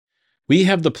we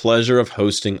have the pleasure of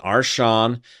hosting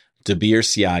Arshan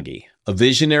Dabirsiaghi, a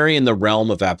visionary in the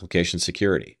realm of application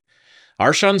security.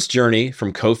 Arshan's journey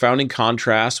from co-founding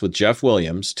Contrast with Jeff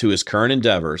Williams to his current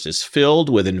endeavors is filled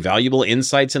with invaluable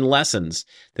insights and lessons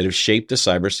that have shaped the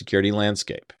cybersecurity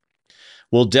landscape.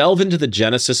 We'll delve into the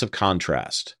genesis of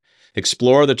Contrast,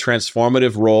 explore the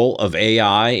transformative role of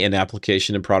AI in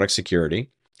application and product security,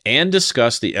 and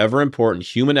discuss the ever-important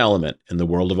human element in the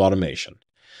world of automation.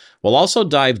 We'll also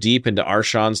dive deep into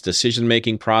Arshan's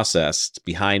decision-making process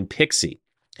behind Pixee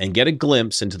and get a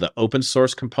glimpse into the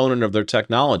open-source component of their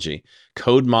technology,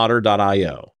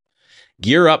 CodeModder.io.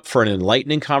 Gear up for an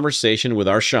enlightening conversation with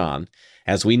Arshan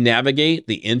as we navigate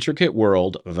the intricate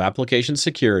world of application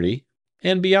security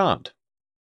and beyond.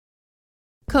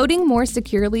 Coding more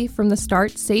securely from the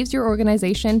start saves your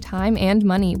organization time and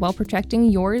money while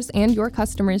protecting yours and your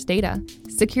customers' data.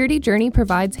 Security Journey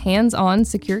provides hands-on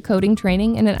secure coding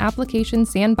training in an application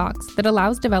sandbox that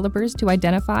allows developers to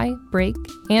identify, break,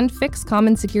 and fix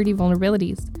common security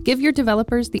vulnerabilities. Give your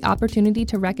developers the opportunity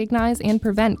to recognize and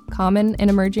prevent common and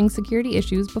emerging security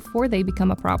issues before they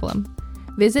become a problem.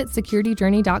 Visit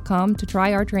securityjourney.com to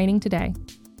try our training today.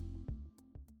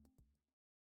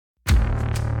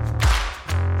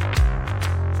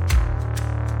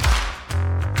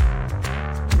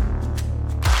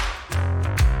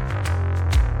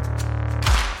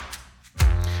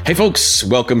 Hey folks,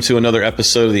 welcome to another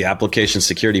episode of the Application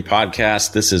Security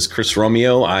Podcast. This is Chris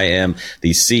Romeo. I am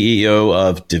the CEO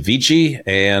of Dabirsiaghi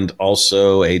and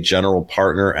also a general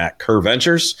partner at Kerr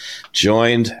Ventures,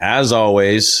 joined as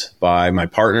always by my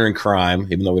partner in crime,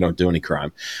 even though we don't do any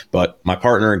crime, but my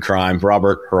partner in crime,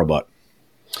 Robert Hurlbut.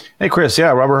 Hey, Chris.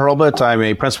 Yeah, Robert Hurlbut. I'm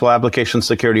a principal application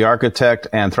security architect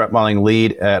and threat modeling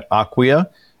lead at Acquia,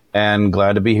 and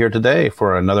glad to be here today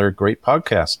for another great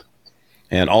podcast.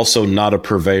 And also not a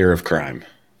purveyor of crime.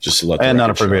 Just to let the and not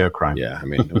a record purveyor show. of crime. Yeah, I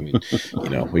mean, you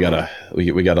know, we gotta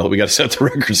set the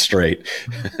record straight.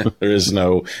 There is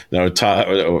no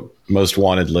most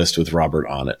wanted list with Robert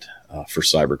on it for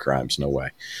cyber crimes. No way,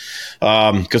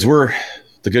 because we're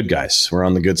the good guys. We're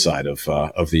on the good side of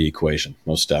the equation,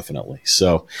 most definitely.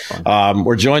 So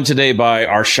we're joined today by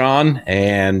Arshan,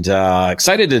 and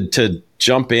excited to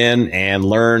jump in and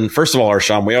learn. First of all,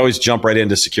 Arshan, we always jump right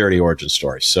into security origin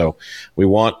stories. So we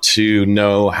want to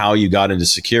know how you got into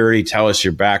security. Tell us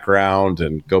your background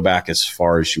and go back as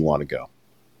far as you want to go.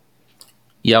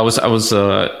 Yeah, I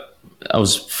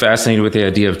was fascinated with the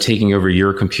idea of taking over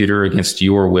your computer against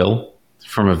your will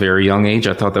from a very young age.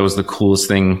 I thought that was the coolest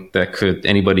thing that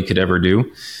anybody could ever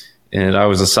do. And I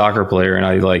was a soccer player, and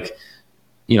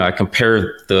I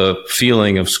compared the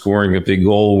feeling of scoring a big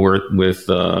goal with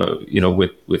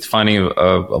finding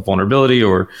a vulnerability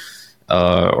or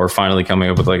finally coming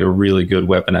up with like a really good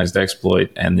weaponized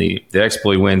exploit, and the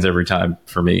exploit wins every time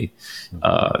for me.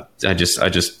 I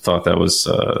just thought that was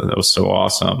so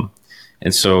awesome.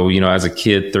 And so, as a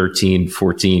kid, 13,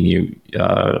 14, you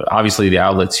obviously the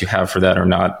outlets you have for that are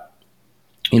not,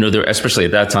 there, especially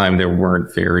at that time, there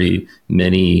weren't very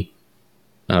many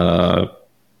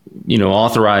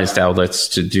authorized outlets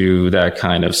to do that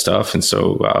kind of stuff. And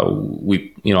so I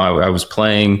was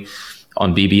playing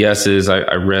on BBSs.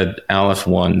 I read Aleph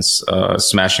One's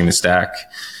Smashing the Stack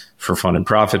for Fun and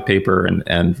Profit paper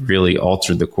and really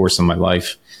altered the course of my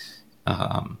life.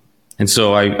 And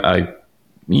so I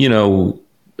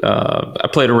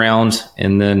played around.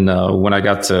 And then when I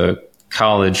got to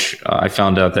college, I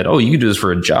found out that, you can do this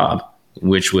for a job,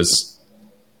 which was,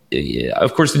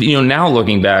 of course, now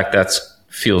looking back, that's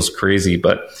feels crazy.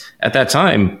 But at that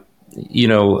time,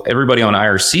 everybody on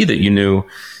IRC that you knew,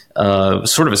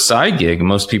 sort of a side gig.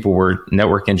 Most people were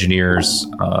network engineers,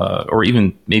 or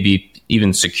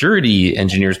even security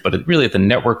engineers, but really at the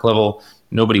network level,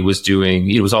 nobody was doing,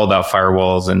 it was all about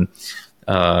firewalls and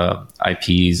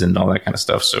IPs and all that kind of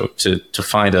stuff. So to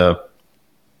find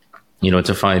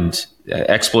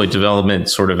exploit development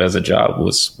sort of as a job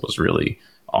was really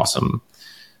awesome.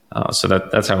 So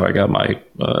that's how I got my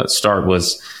start,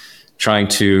 was trying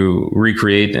to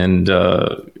recreate and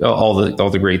all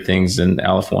the great things in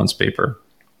Aleph One's paper.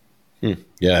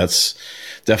 Yeah, it's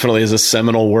definitely is a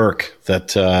seminal work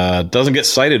that doesn't get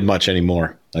cited much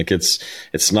anymore. Like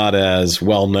it's not as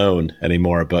well known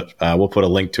anymore, but we'll put a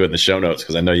link to it in the show notes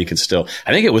because I know you can still.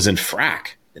 I think it was in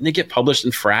FRAC. Didn't it get published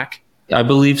in FRAC? I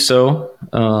believe so.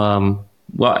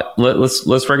 Well,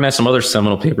 let's recognize some other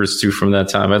seminal papers too from that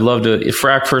time. I'd love to.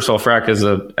 FRAC, first of all, FRAC as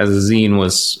a zine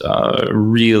was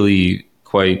really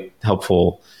quite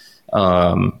helpful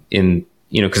in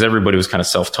because everybody was kind of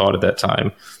self-taught at that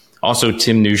time. Also,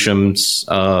 Tim Newsham's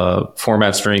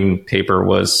format string paper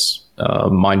was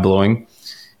mind blowing.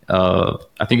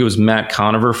 I think it was Matt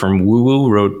Conover from WooWoo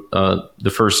wrote the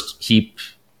first heap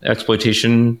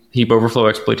overflow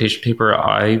exploitation paper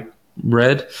I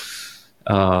read.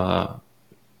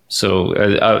 So I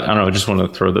don't know. I just want to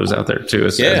throw those out there too.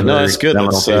 That's good.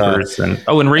 That's, and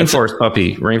Rainforest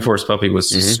Puppy. Rainforest Puppy was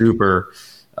super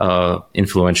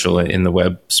influential in the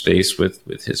web space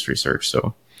with his research.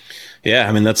 So, yeah,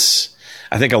 I mean,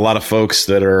 I think a lot of folks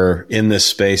that are in this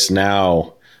space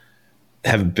now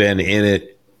have been in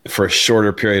it for a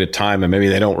shorter period of time, and maybe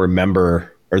they don't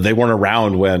remember, or they weren't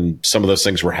around when some of those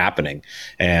things were happening.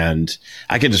 And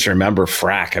I can just remember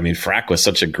Frack. I mean, Frack was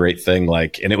such a great thing.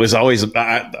 And it was always,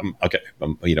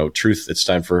 truth. It's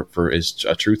time for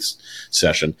a truth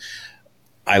session.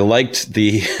 I liked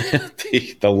the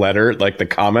letter, like the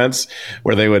comments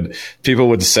where people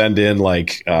would send in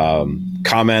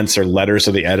comments or letters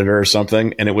to the editor or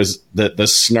something. And it was the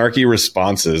snarky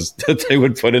responses that they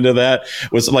would put into that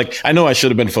was like, I know I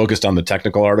should have been focused on the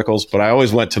technical articles, but I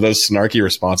always went to those snarky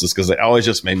responses because they always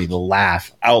just made me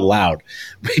laugh out loud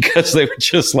because they were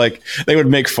just they would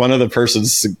make fun of the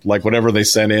person's whatever they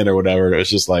sent in or whatever. It was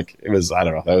just I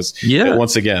don't know. That was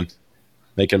once again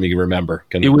making me remember.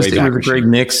 It was a great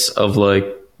mix of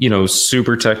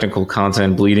super technical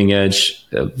content, bleeding edge,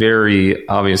 very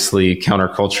obviously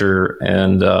counterculture,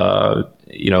 and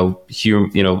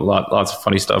lots of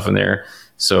funny stuff in there.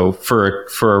 So for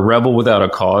a rebel without a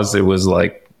cause, it was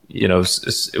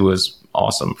it was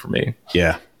awesome for me.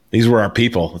 Yeah. These were our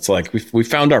people. It's like we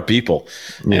found our people,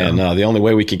 and the only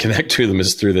way we can connect to them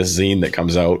is through this zine that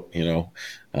comes out.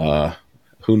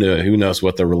 Who knows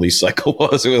what the release cycle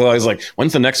was? It was always like,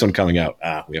 when's the next one coming out?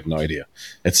 We have no idea.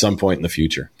 At some point in the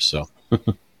future. So,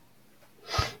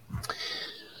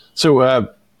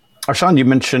 Arshan, you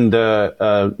mentioned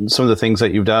some of the things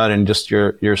that you've done and just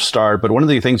your start. But one of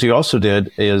the things you also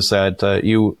did is that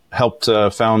you helped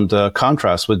found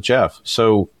Contrast with Jeff.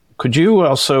 So could you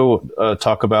also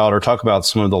talk about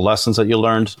some of the lessons that you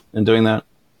learned in doing that?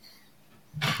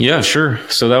 Yeah, sure.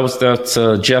 So that's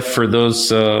Jeff, for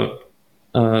those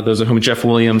at home, Jeff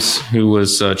Williams, who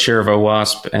was chair of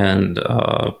OWASP and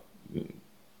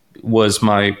was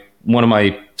one of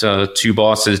my two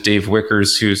bosses, Dave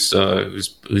Wickers,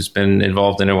 who's been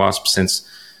involved in OWASP since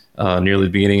nearly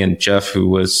the beginning, and Jeff, who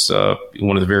was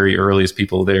one of the very earliest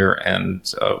people there and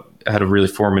had a really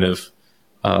formative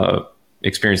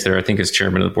experience there, I think, as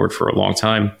chairman of the board for a long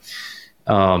time.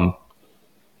 I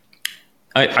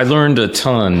learned a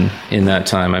ton in that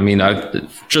time. I mean,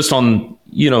 just on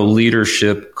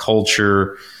leadership,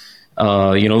 culture, some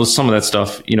of that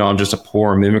stuff, I'm just a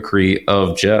poor mimicry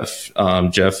of Jeff.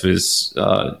 Jeff is,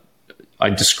 I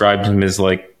described him as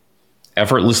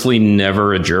effortlessly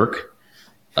never a jerk.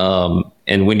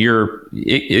 And when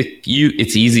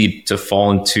it's easy to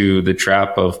fall into the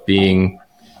trap of being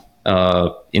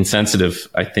insensitive,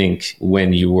 I think,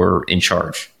 when you were in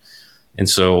charge. And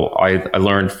so I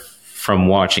learned from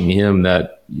watching him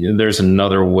that there's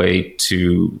another way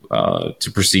to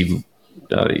perceive,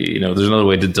 there's another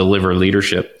way to deliver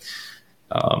leadership.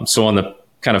 So on the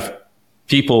kind of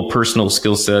personal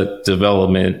skill set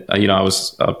development, I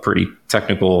was pretty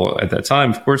technical at that time,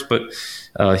 of course, but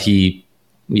I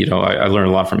learned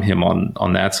a lot from him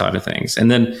on that side of things.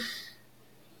 And then,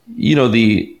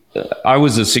 I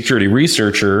was a security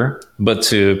researcher, but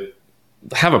to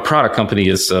have a product company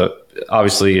is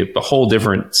obviously a whole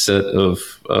different set of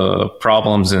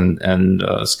problems and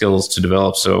skills to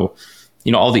develop. So,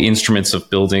 all the instruments of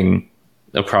building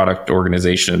a product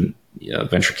organization,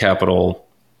 venture capital,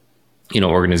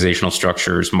 organizational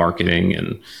structures, marketing,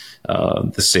 and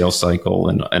the sales cycle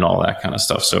and all that kind of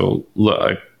stuff. So,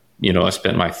 I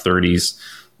spent my 30s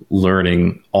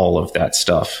learning all of that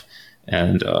stuff.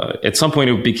 And at some point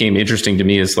it became interesting to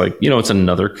me as it's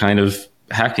another kind of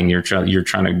hacking. You're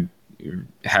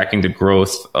hacking the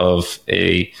growth of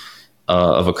a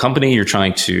company. You're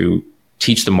trying to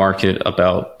teach the market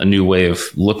about a new way of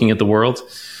looking at the world,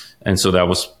 and so that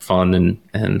was fun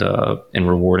and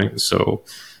rewarding. So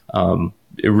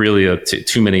it really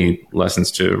too many lessons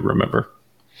to remember.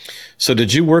 So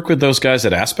did you work with those guys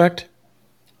at AppSec?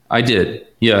 I did,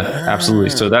 yeah, absolutely.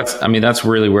 So that's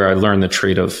really where I learned the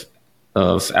trade of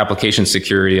application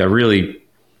security.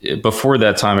 Before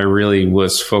that time, I really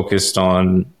was focused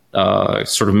on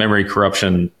sort of memory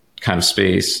corruption kind of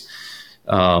space.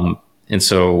 And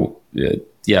so,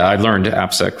 I learned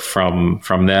AppSec from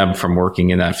them, from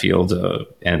working in that field.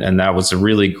 And that was a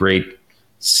really great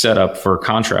setup for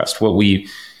Contrast. The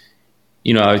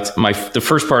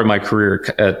first part of my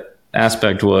career at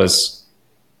AppSec was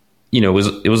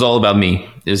it was all about me.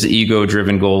 It was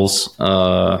ego-driven goals,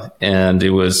 and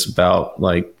it was about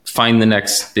like find the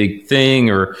next big thing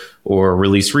or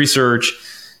release research,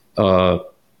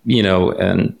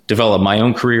 and develop my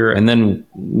own career. And then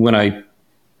when I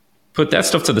put that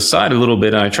stuff to the side a little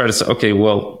bit, and I try to say, okay,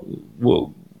 well,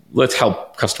 let's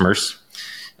help customers.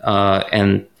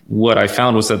 And what I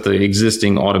found was that the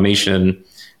existing automation,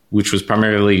 which was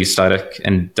primarily static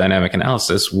and dynamic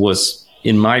analysis, was,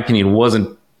 in my opinion,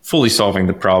 wasn't fully solving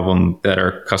the problem that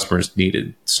our customers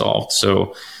needed solved.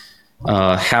 So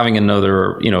having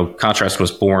another, contrast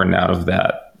was born out of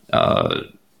that.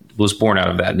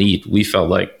 Need. We felt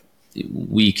like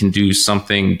we can do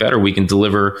something better. We can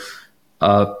deliver,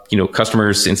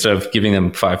 customers, instead of giving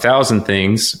them 5,000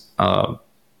 things,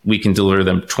 we can deliver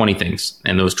them 20 things.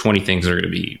 And those 20 things are going to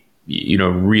be,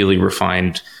 really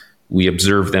refined. We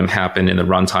observe them happen in the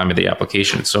runtime of the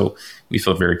application. So we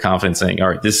felt very confident saying, all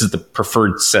right, this is the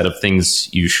preferred set of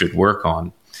things you should work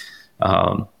on.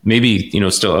 Maybe,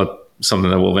 still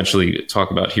something that we'll eventually talk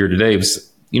about here today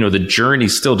was, the journey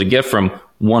still to get from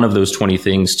one of those 20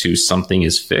 things to something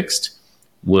is fixed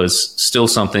was still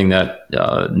something that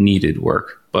needed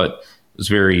work. But it was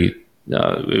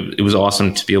it was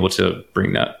awesome to be able to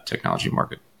bring that technology to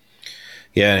market.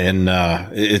 Yeah, and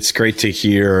it's great to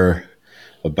hear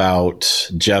about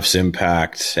Jeff's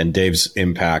impact and Dave's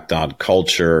impact on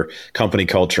company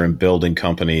culture, and building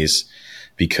companies,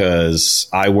 because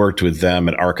I worked with them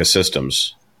at Arca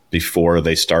Systems before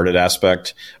they started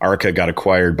Aspect. Arca got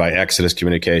acquired by Exodus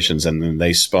Communications, and then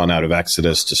they spun out of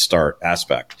Exodus to start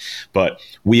Aspect. But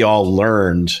we all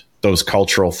learned those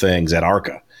cultural things at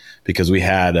Arca because we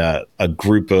had a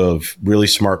group of really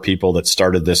smart people that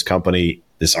started this company,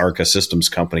 this Arca Systems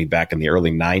company, back in the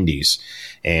early 90s.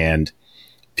 And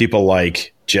people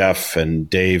like Jeff and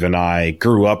Dave and I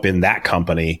grew up in that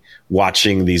company,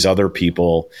 watching these other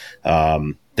people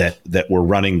that were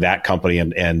running that company,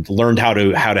 and learned how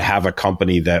to have a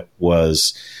company that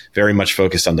was very much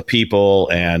focused on the people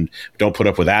and don't put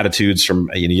up with attitudes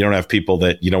from, you don't have people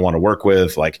that you don't want to work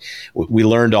with. Like, we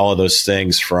learned all of those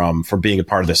things from being a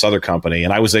part of this other company.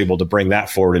 And I was able to bring that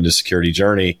forward into Security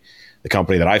Journey, the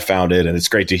company that I founded. And it's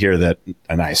great to hear that.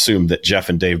 And I assume that Jeff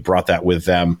and Dave brought that with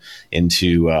them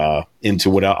into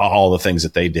what all the things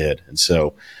that they did. And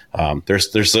so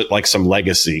there's like some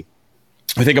legacy.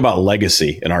 I think about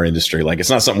legacy in our industry. Like, it's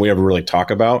not something we ever really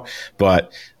talk about,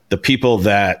 but the people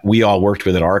that we all worked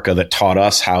with at Arca that taught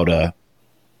us how to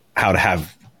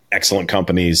have excellent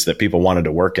companies that people wanted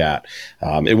to work at.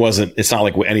 It's not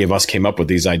like any of us came up with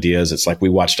these ideas. It's like we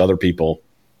watched other people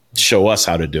show us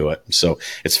how to do it. So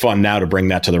it's fun now to bring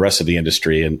that to the rest of the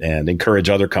industry and encourage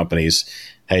other companies.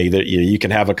 Hey, you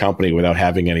can have a company without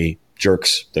having any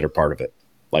jerks that are part of it.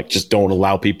 Like, just don't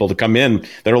allow people to come in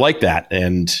that are like that,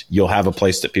 and you'll have a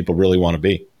place that people really want to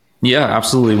be. Yeah,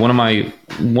 absolutely.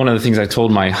 One of the things I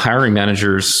told my hiring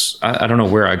managers, I don't know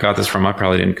where I got this from. I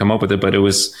probably didn't come up with it, but it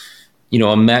was,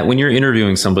 when you're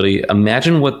interviewing somebody,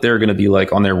 imagine what they're going to be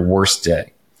like on their worst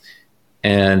day.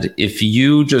 And if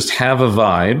you just have a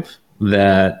vibe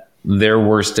that their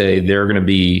worst day, they're going to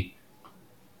be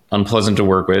unpleasant to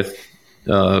work with,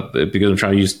 because I'm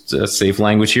trying to use safe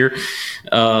language here,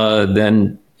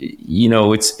 then,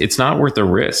 it's not worth the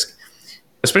risk.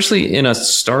 Especially in a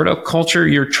startup culture,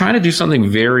 you're trying to do something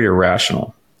very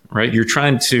irrational, right?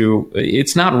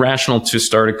 It's not rational to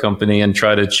start a company and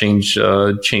try to change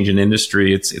an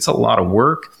industry. It's a lot of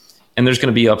work, and there's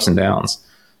going to be ups and downs.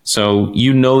 So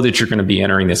that you're going to be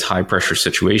entering this high pressure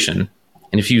situation.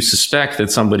 And if you suspect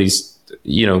that somebody's,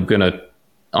 going to,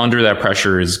 under that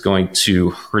pressure, is going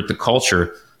to hurt the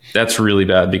culture, that's really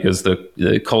bad, because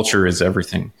the culture is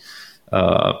everything.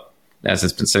 As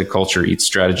it's been said, culture eats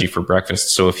strategy for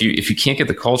breakfast. So if you can't get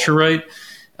the culture right,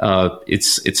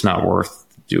 it's not worth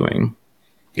doing.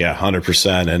 Yeah,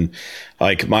 100%. And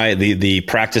like the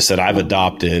practice that I've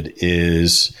adopted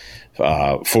is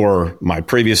for my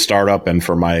previous startup and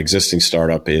for my existing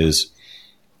startup is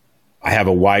I have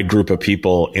a wide group of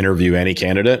people interview any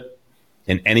candidate,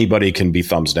 and anybody can be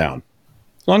thumbs down.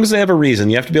 As long as they have a reason.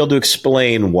 You have to be able to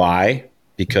explain why,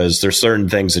 because there's certain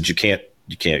things that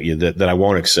that I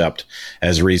won't accept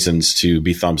as reasons to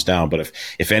be thumbs down. But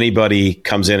if anybody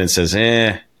comes in and says,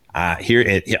 we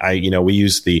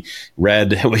use the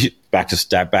red, back to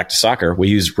soccer, we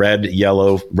use red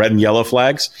and yellow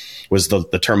flags was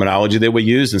the terminology that we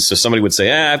used. And so somebody would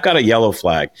say, I've got a yellow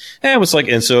flag. It was like,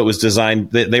 and so it was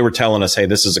designed, they were telling us, hey,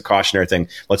 this is a cautionary thing.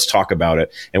 Let's talk about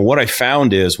it. And what I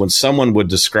found is when someone would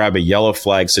describe a yellow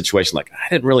flag situation, like, I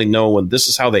didn't really know when this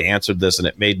is how they answered this. And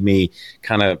it made me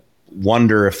kind of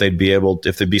wonder if they'd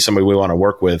be somebody we want to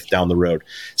work with down the road.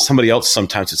 Somebody else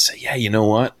sometimes would say, yeah, you know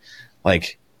what?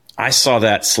 Like, I saw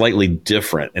that slightly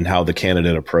different in how the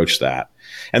candidate approached that.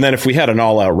 And then if we had an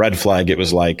all out red flag, it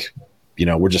was like,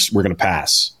 we're going to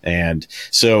pass. And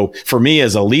so for me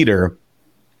as a leader,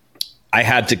 I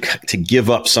had to give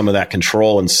up some of that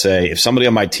control and say, if somebody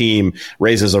on my team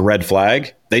raises a red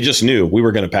flag, they just knew we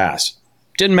were going to pass.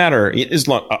 Didn't matter.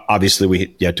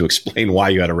 Obviously, you had to explain why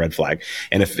you had a red flag.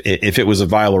 And if it was a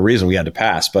viable reason, we had to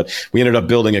pass. But we ended up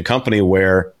building a company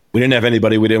where we didn't have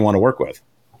anybody we didn't want to work with,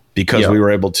 because we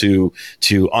were able to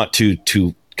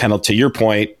kind of, to your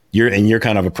point, you're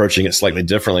kind of approaching it slightly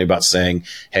differently about saying,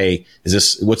 hey,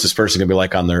 what's this person going to be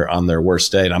like on their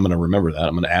worst day? And I'm going to remember that.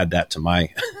 I'm going to add that to my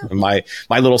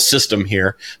little system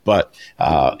here. But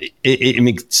I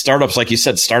mean, startups, like you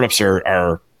said, startups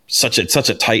are such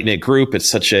a tight knit group.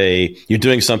 It's you're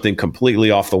doing something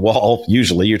completely off the wall.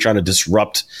 Usually you're trying to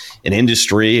disrupt an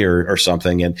industry or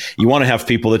something. And you want to have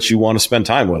people that you want to spend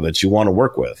time with, that you want to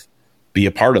work with, be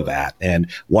a part of that.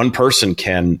 And one person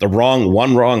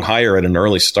one wrong hire at an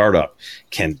early startup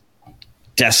can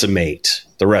decimate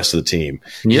the rest of the team.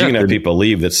 Yeah, you can have people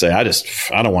leave that say, I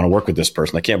don't want to work with this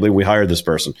person. I can't believe we hired this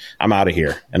person. I'm out of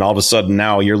here. And all of a sudden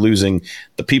now you're losing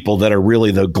the people that are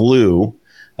really the glue.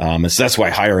 And so that's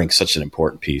why hiring is such an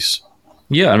important piece.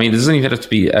 Yeah. I mean, it doesn't even have to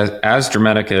be as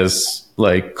dramatic as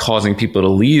like causing people to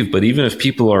leave, but even if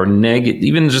people are negative,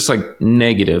 even just like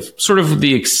negative, sort of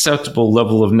the acceptable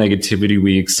level of negativity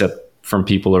we accept from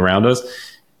people around us,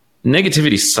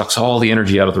 negativity sucks all the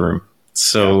energy out of the room.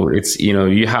 So it's,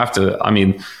 you have to, I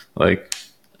mean, like,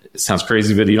 it sounds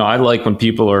crazy, but I like when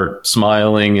people are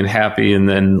smiling and happy and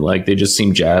then like they just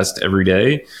seem jazzed every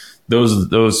day.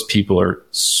 Those people are,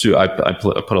 I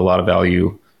put a lot of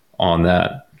value on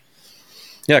that.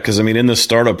 Yeah. Cause I mean, in the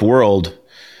startup world,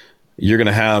 you're going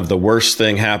to have the worst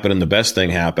thing happen and the best thing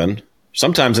happen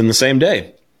sometimes in the same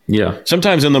day. Yeah.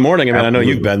 Sometimes in the morning. I mean, Absolutely. I know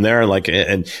you've been there,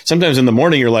 and sometimes in the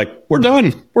morning you're like, we're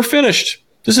done. We're finished.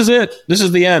 This is it. This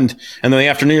is the end. And then in the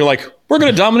afternoon you're like, we're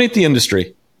going to dominate the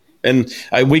industry. And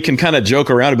we can kind of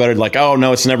joke around about it. Like, oh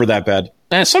no, it's never that bad.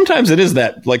 And sometimes it is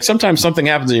that. Like sometimes something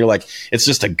happens and you're like, it's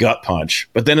just a gut punch.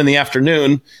 But then in the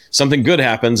afternoon, something good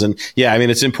happens. And yeah, I mean,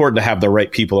 it's important to have the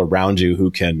right people around you who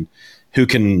can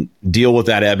deal with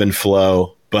that ebb and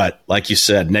flow. But like you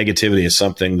said, negativity is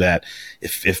something that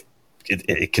if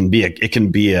it can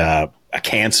be a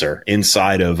cancer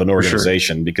inside of an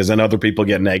organization, sure. Because then other people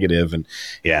get negative. And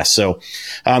yeah, so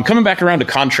coming back around to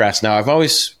Contrast now, I've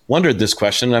always wondered this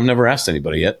question and I've never asked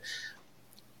anybody yet.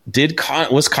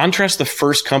 Was Contrast the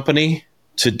first company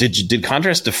did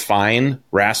Contrast define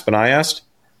RASP and IAST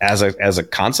as a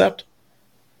concept?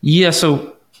 Yeah.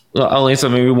 So I'll answer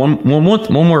maybe one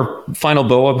more final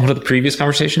bow up to the previous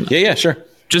conversation. Yeah, sure.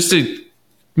 Just to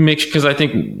make sure, because I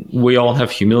think we all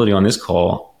have humility on this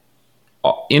call.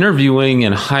 Interviewing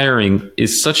and hiring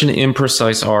is such an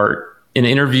imprecise art. An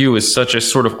interview is such a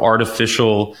sort of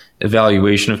artificial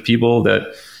evaluation of people that,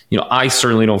 I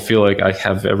certainly don't feel like I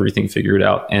have everything figured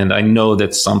out. And I know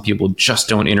that some people just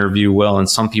don't interview well, and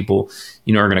some people,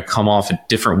 are going to come off a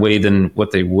different way than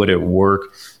what they would at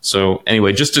work. So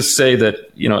anyway, just to say that,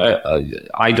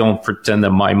 I don't pretend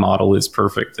that my model is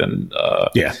perfect. And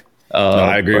yeah. No,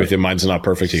 I agree with you. Mine's not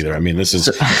perfect either. I mean, this is,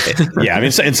 yeah. I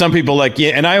mean, and some people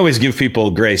and I always give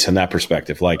people grace in that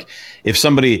perspective. Like if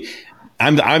somebody,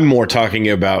 I'm more talking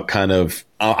about kind of,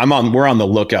 we're on the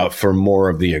lookout for more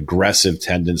of the aggressive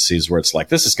tendencies where it's like,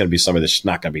 this is going to be somebody that's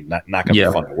not going to be not going to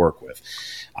be fun to work with.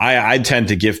 I tend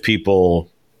to give people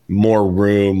more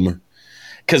room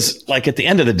because like at the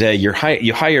end of the day, you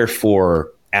hire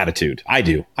for attitude.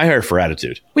 I hire for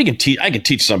attitude. I can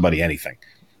teach somebody anything.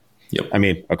 Yep. I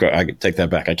mean, okay, I can take that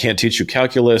back. I can't teach you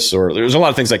calculus, or there's a lot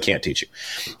of things I can't teach you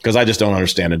because I just don't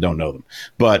understand and don't know them.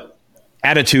 But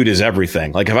attitude is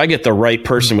everything. Like if I get the right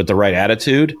person with the right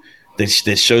attitude, that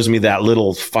shows me that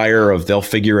little fire of they'll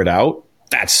figure it out.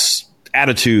 That's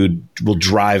attitude will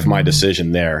drive my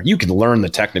decision there. You can learn the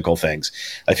technical things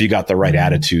if you got the right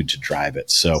attitude to drive it.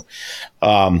 So,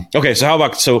 okay. So how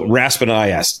about RASP and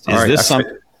IAST? Is this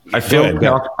something? I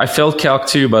failed Calc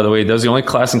 2, by the way. That was the only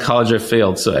class in college I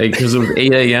failed. So because it was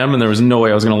 8 a.m. and there was no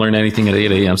way I was going to learn anything at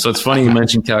 8 a.m. So it's funny you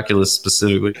mentioned calculus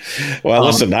specifically. Well,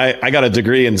 listen, I got a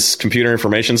degree in computer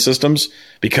information systems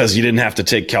because you didn't have to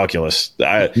take calculus.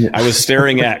 I was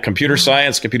staring at computer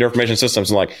science, computer information systems,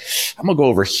 and like, I'm going to go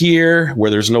over here where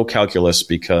there's no calculus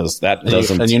because that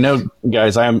doesn't. And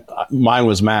guys, mine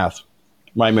was math.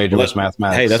 My major was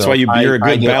mathematics. Hey, that's why you're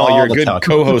a good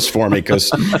co-host for me.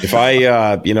 Because if I,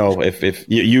 if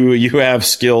you have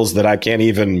skills that I can't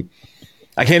even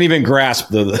I can't even grasp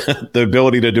the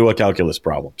ability to do a calculus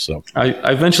problem. So I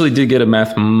eventually did get a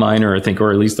math minor, I think,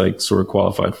 or at least I sort of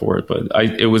qualified for it. But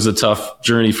it was a tough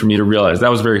journey for me to realize.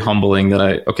 That was very humbling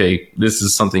that this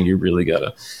is something you really got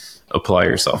to apply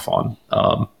yourself on.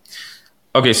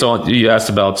 Okay, so you asked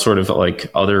about sort of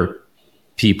like other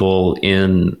people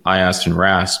in IAST and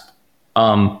RASP.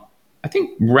 I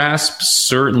think RASP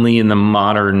certainly in the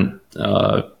modern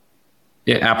the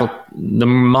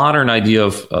modern idea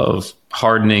of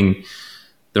hardening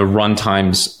the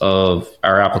runtimes of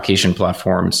our application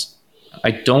platforms.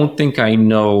 I don't think I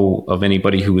know of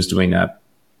anybody who was doing that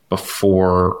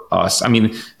before us. I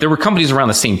mean, there were companies around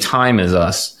the same time as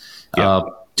us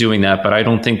doing that, but I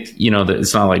don't think, that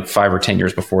it's not like 5 or 10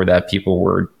 years before that people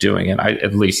were doing it.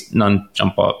 At least none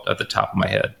jump up at the top of my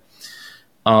head.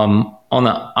 On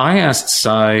the IAST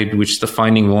side, which is the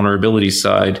finding vulnerability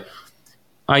side,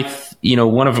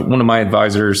 one of my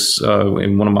advisors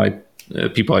and one of my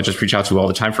people I just reach out to all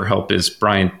the time for help is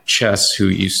Brian Chess, who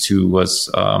was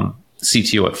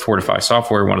CTO at Fortify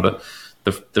Software, one of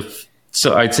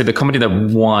so I'd say the company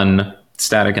that won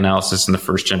static analysis in the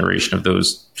first generation of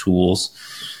those tools.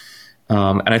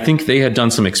 And I think they had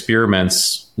done some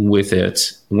experiments with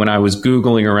it. When I was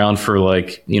Googling around for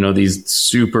these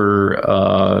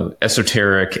super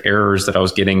esoteric errors that I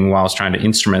was getting while I was trying to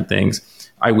instrument things,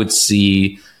 I would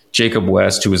see Jacob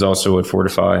West, who was also at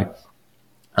Fortify,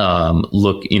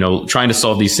 trying to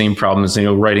solve these same problems,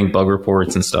 writing bug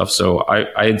reports and stuff. So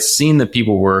I had seen that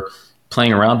people were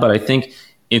playing around, but I think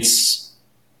it's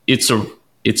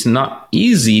not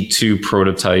easy to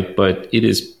prototype, but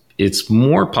it's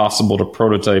more possible to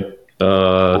prototype.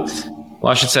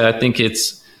 I should say, I think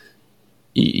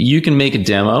you can make a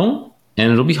demo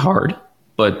and it'll be hard,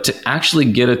 but to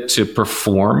actually get it to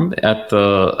perform at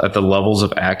the levels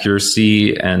of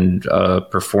accuracy and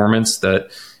performance that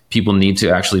people need to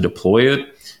actually deploy it,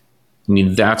 I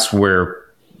mean, that's where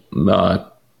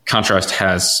Contrast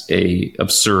has a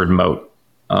absurd moat,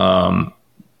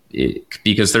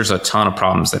 because there's a ton of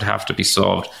problems that have to be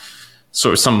solved.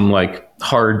 So some like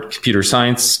hard computer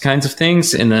science kinds of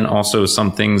things, and then also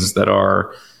some things that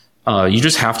are you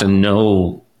just have to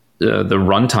know the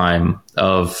runtime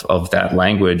of that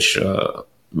language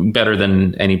better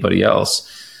than anybody else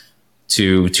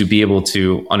to be able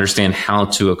to understand how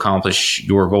to accomplish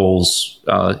your goals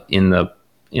in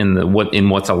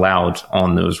what's allowed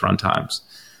on those runtimes.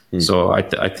 So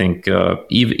I think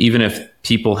even if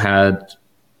people had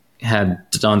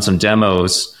done some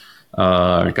demos,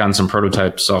 gotten some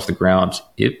prototypes off the ground,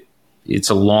 it's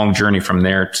a long journey from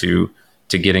there to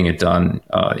getting it done,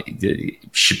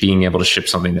 being able to ship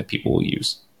something that people will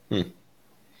use.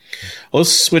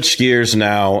 Let's switch gears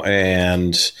now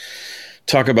and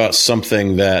talk about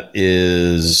something that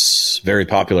is very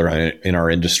popular in our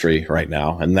industry right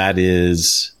now, and that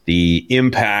is the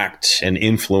impact and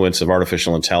influence of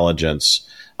artificial intelligence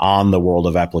on the world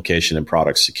of application and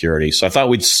product security. So I thought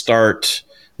we'd start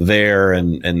there,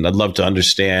 and I'd love to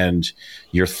understand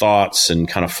your thoughts and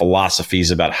kind of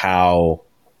philosophies about how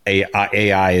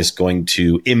AI is going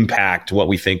to impact what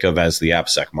we think of as the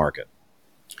AppSec market.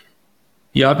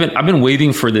 Yeah, I've been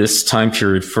waiting for this time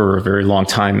period for a very long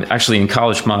time. Actually, in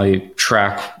college, my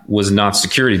track was not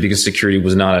security because security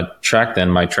was not a track then.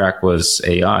 My track was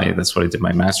AI. That's what I did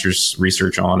my master's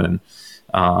research on.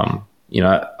 And,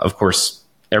 of course,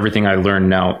 everything I learned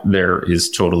now there is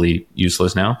totally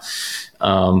useless now.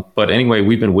 But anyway,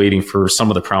 we've been waiting for some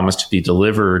of the promise to be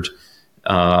delivered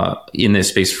in this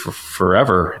space for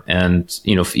forever. And,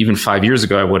 even 5 years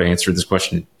ago, I would have answered this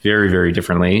question very, very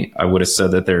differently. I would have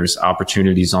said that there's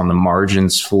opportunities on the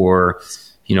margins for,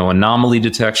 anomaly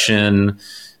detection,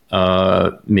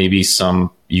 maybe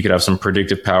you could have some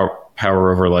predictive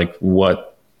power over like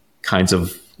what kinds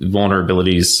of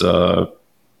vulnerabilities,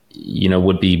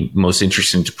 would be most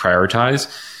interesting to prioritize.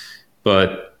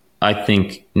 But I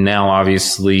think now,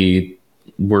 obviously,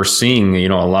 we're seeing,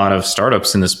 a lot of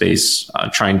startups in the space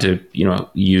trying to,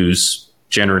 use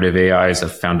generative AI as a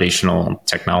foundational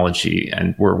technology,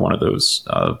 and we're one of those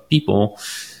people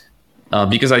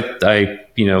because I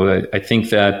think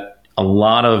that a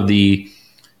lot of the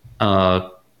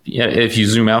if you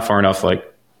zoom out far enough,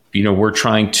 we're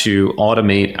trying to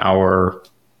automate our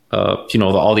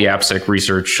all the AppSec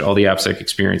research, all the AppSec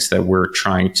experience that we're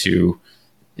trying to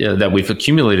that we've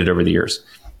accumulated over the years,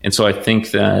 and so I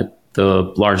think that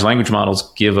the large language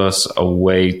models give us a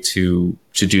way to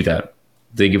do that.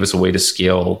 They give us a way to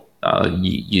scale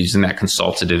using that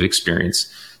consultative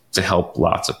experience to help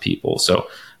lots of people. So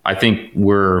I think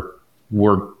we're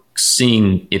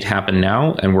seeing it happen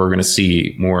now, and we're going to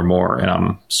see more and more. And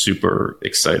I'm super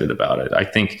excited about it. I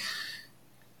think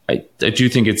I do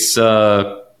think it's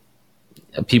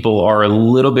people are a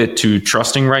little bit too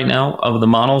trusting right now of the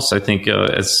models. I think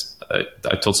as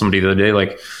I told somebody the other day,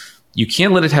 like, you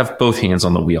can't let it have both hands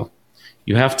on the wheel.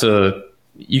 You have to.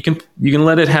 You can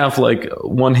let it have like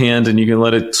one hand, and you can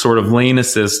let it sort of lane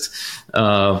assist,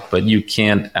 but you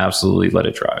can't absolutely let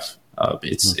it drive.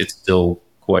 It's still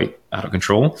quite out of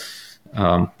control.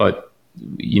 But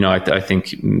I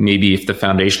think maybe if the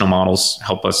foundational models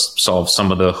help us solve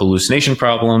some of the hallucination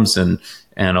problems and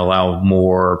allow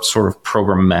more sort of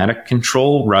programmatic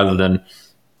control rather than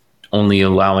only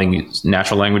allowing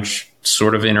natural language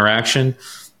sort of interaction,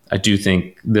 I do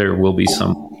think there will be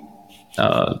some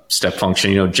step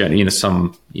function,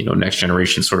 some next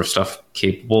generation sort of stuff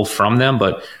capable from them.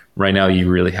 But right now, you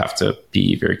really have to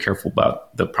be very careful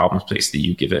about the problem space that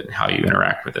you give it and how you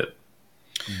interact with it.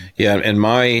 Yeah, and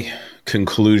my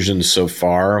conclusion so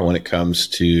far when it comes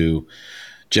to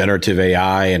generative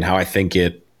AI and how I think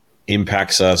it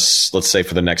impacts us, let's say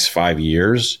for the next 5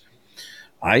 years,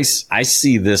 I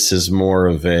see this as more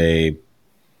of an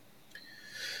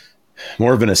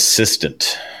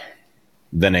assistant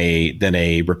than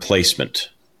a replacement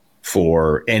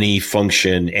for any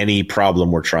function, any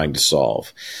problem we're trying to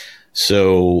solve.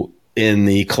 So in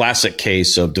the classic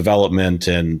case of development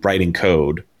and writing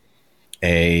code,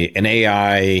 an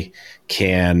AI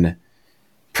can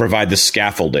provide the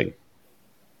scaffolding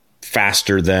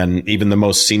faster than even the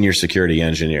most senior security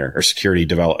engineer or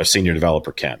senior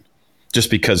developer can. Just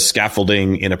because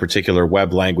scaffolding in a particular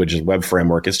web language and web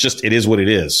framework, it is what it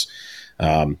is.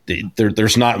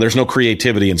 There's no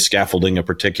creativity in scaffolding a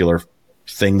particular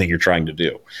thing that you're trying to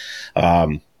do.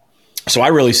 So I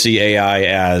really see AI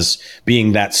as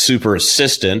being that super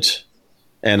assistant,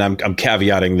 and I'm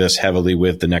caveating this heavily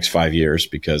with the next 5 years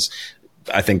because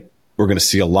I think we're going to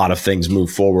see a lot of things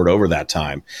move forward over that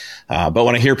time. But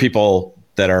when I hear people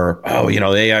that are,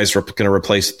 the AI is going to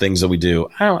replace things that we do,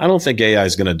 I don't think AI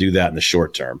is going to do that in the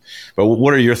short term. But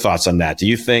what are your thoughts on that? Do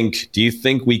you think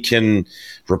we can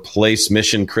replace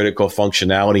mission critical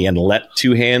functionality and let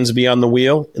two hands be on the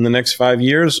wheel in the next 5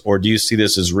 years? Or do you see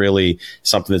this as really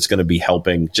something that's going to be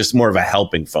helping, just more of a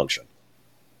helping function?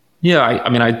 Yeah,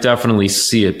 I definitely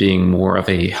see it being more of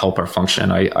a helper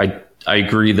function. I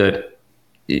agree that,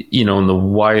 in the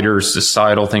wider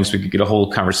societal things, we could get a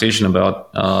whole conversation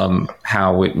about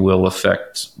how it will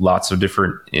affect lots of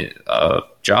different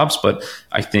jobs. But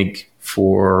I think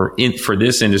for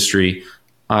this industry,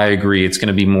 I agree it's going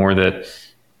to be more that,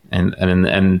 and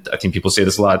I think people say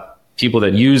this a lot, people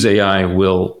that use AI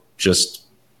will just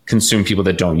consume people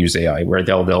that don't use AI, where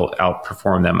they'll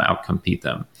outperform them, outcompete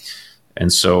them.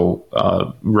 And so,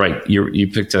 right, you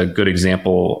picked a good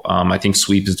example. I think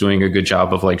Sweep is doing a good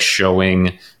job of like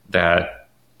showing that,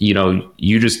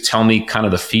 you just tell me kind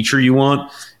of the feature you want,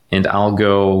 and I'll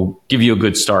go give you a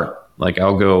good start. Like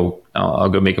I'll go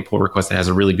make a pull request that has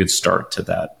a really good start to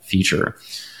that feature.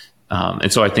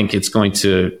 And so I think it's going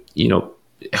to,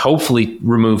 hopefully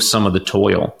remove some of the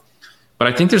toil. But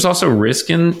I think there's also risk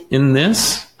in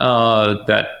this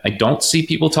that I don't see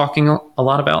people talking a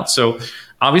lot about. So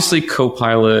obviously,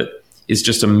 Copilot is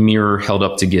just a mirror held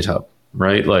up to GitHub,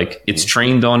 right? Like it's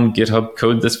trained on GitHub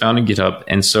code that's found in GitHub.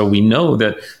 And so we know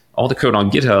that all the code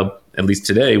on GitHub, at least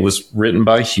today, was written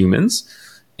by humans.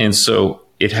 And so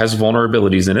it has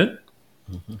vulnerabilities in it.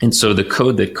 Mm-hmm. And so the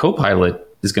code that Copilot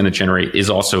is going to generate is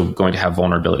also going to have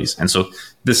vulnerabilities. And so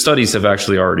the studies have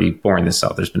actually already borne this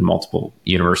out. There's been multiple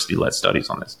university-led studies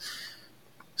on this.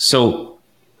 So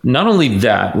not only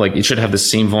that, like it should have the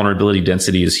same vulnerability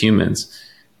density as humans,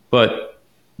 but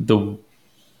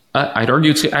I'd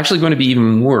argue it's actually going to be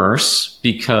even worse,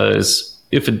 because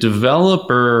if a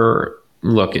developer,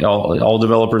 look, all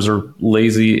developers are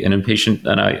lazy and impatient,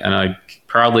 and I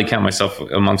proudly count myself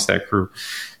amongst that crew.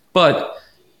 But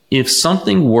if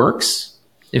something works,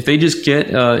 if they just get,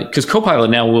 because Copilot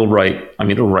now will write,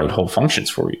 it'll write whole functions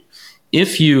for you.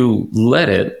 If you let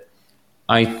it,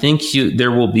 I think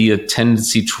there will be a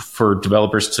tendency for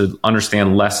developers to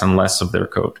understand less and less of their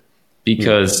code,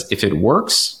 because if it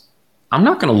works, I'm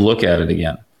not going to look at it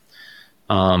again.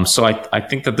 So I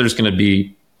think that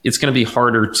it's going to be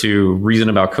harder to reason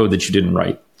about code that you didn't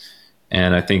write.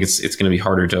 And I think it's going to be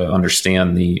harder to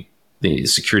understand the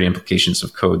security implications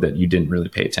of code that you didn't really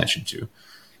pay attention to.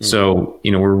 So,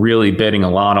 we're really betting a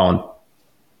lot on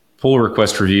pull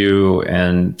request review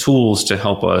and tools to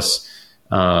help us,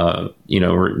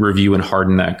 review and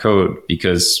harden that code,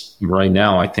 because right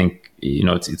now I think,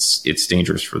 it's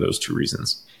dangerous for those two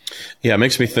reasons. Yeah, it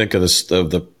makes me think of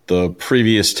the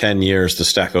previous 10 years, the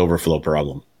Stack Overflow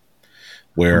problem,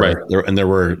 where there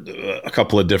were a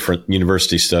couple of different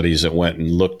university studies that went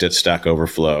and looked at Stack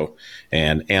Overflow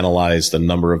and analyzed the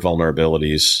number of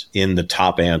vulnerabilities in the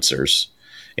top answers,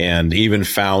 and even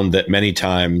found that many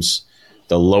times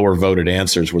the lower voted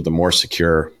answers were the more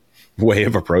secure way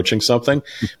of approaching something,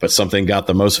 but something got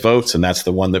the most votes, and that's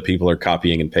the one that people are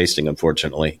copying and pasting,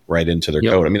 unfortunately, right into their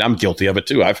code. I mean, I'm guilty of it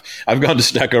too. I've gone to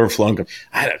Stack Overflow and go,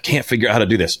 I can't figure out how to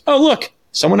do this. Oh, look,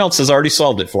 someone else has already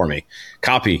solved it for me.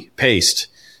 Copy, paste,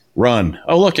 run.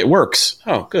 Oh, look, it works.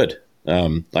 Oh, good.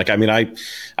 I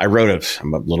wrote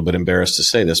I'm a little bit embarrassed to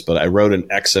say this, but I wrote an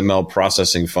XML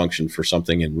processing function for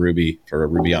something in Ruby, for a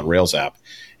Ruby on Rails app,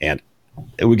 and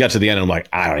we got to the end and I'm like,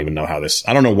 I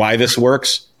don't know why this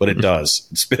works, but it does.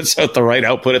 It spits out the right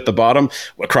output at the bottom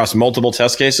across multiple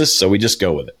test cases. So we just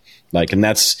go with it. Like, and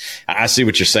I see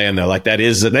what you're saying though. Like that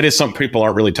is something people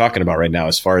aren't really talking about right now,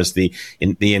 as far as the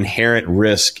inherent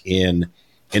risk in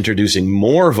introducing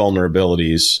more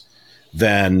vulnerabilities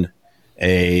than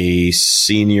a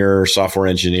senior software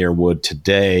engineer would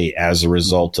today as a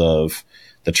result of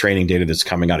the training data that's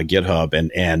coming out of GitHub.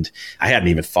 And I hadn't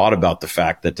even thought about the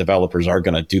fact that developers are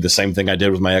going to do the same thing I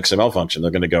did with my XML function. They're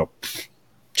going to go,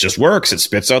 just works. It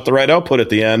spits out the right output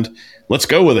at the end. Let's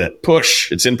go with it.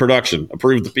 Push. It's in production.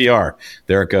 Approve the PR.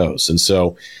 There it goes. And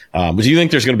so, do you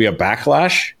think there's going to be a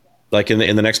backlash, like in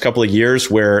the next couple of years,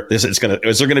 where is there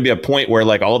going to be a point where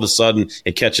like all of a sudden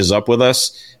it catches up with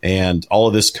us and all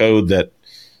of this code that,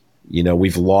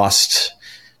 we've lost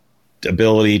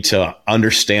ability to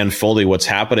understand fully what's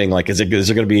happening? Like, is there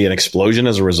going to be an explosion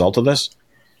as a result of this?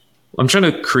 I'm trying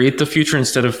to create the future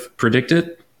instead of predict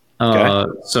it.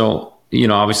 Okay. So,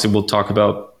 obviously we'll talk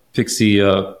about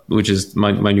Pixee, which is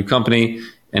my new company,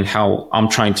 and how I'm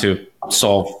trying to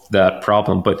solve that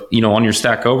problem. But, on your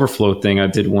Stack Overflow thing, I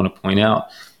did want to point out,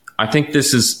 I think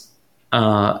this is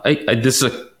a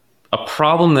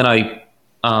problem that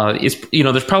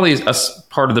there's probably a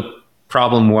part of the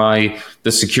problem why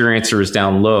the secure answer is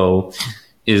down low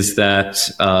is that,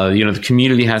 the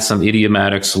community has some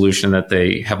idiomatic solution that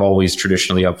they have always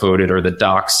traditionally upvoted, or the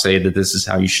docs say that this is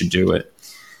how you should do it.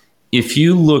 If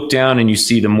you look down and you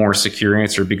see the more secure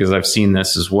answer, because I've seen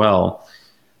this as well,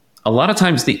 a lot of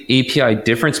times the API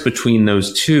difference between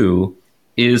those two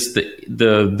is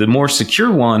the more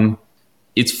secure one,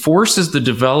 it forces the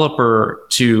developer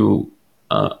to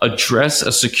address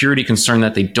a security concern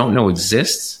that they don't know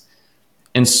exists.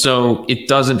 And so it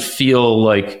doesn't feel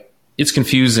like it's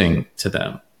confusing to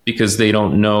them, because they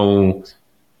don't know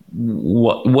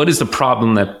what is the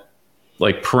problem that,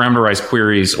 like, parameterized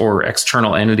queries or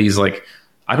external entities, like,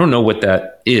 I don't know what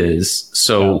that is.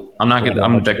 So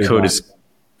that code is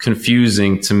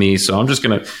confusing to me. So I'm just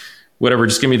going to,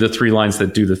 just give me the 3 lines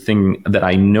that do the thing that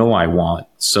I know I want.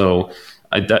 So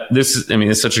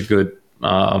it's such a good,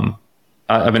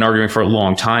 I've been arguing for a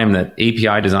long time that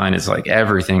API design is like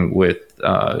everything with,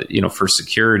 for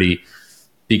security,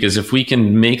 because if we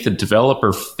can make the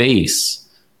developer face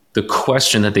the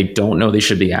question that they don't know they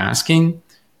should be asking,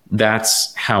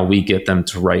 that's how we get them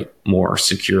to write more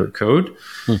secure code.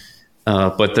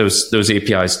 But those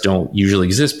APIs don't usually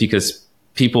exist because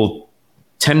people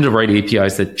tend to write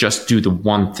APIs that just do the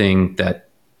one thing that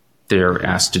they're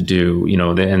asked to do,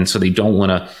 and so they don't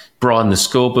want to broaden the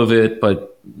scope of it.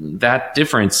 But that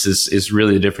difference is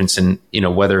really the difference in,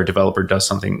 whether a developer does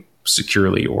something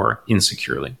securely or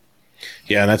insecurely.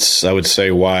 Yeah, and that's, I would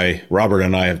say, why Robert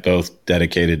and I have both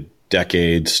dedicated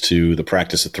decades to the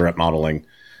practice of threat modeling,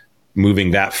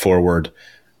 moving that forward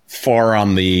far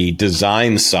on the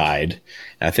design side.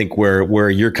 I think where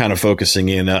you're kind of focusing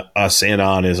us in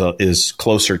on is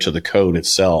closer to the code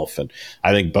itself. And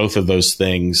I think both of those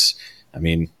things, I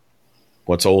mean,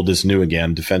 what's old is new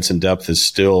again. Defense in depth is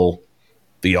still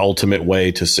the ultimate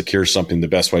way to secure something the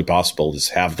best way possible, is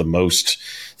have the most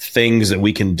things that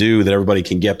we can do that everybody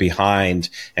can get behind.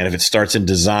 And if it starts in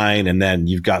design and then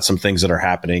you've got some things that are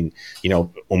happening,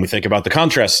 when we think about the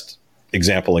contrast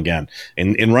example again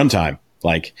in runtime,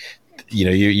 like, I'm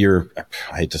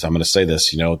going to say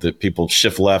this, that people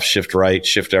shift left, shift right,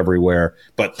 shift everywhere.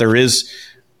 But there is,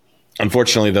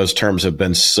 unfortunately, those terms have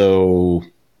been so,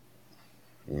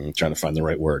 I'm trying to find the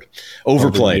right word,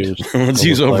 overplayed. Let's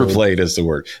use overplayed as the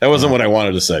word. That wasn't what I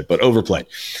wanted to say, but overplayed.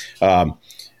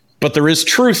 But there is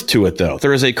truth to it, though.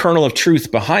 There is a kernel of truth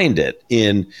behind it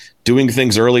in doing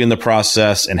things early in the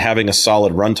process, and having a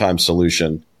solid runtime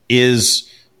solution is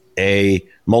a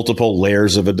multiple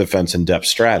layers of a defense in depth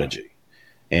strategy.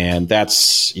 And there are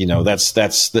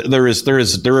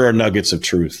nuggets of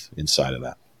truth inside of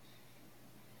that.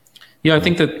 Yeah, I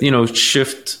think that,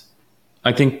 shift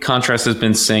I think Contrast has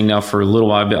been saying now for a little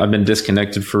while, I've been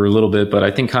disconnected for a little bit, but I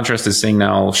think Contrast is saying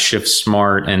now shift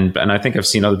smart. And I think I've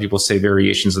seen other people say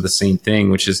variations of the same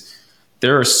thing, which is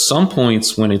there are some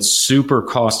points when it's super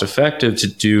cost effective to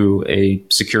do a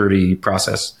security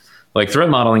process. Like threat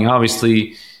modeling,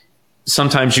 obviously,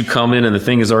 sometimes you come in and the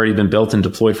thing has already been built and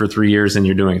deployed for 3 years and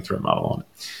you're doing a threat model on it.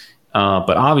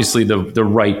 But obviously the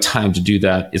right time to do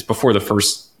that is before the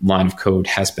first line of code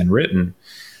has been written.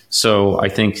 So I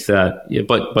think that,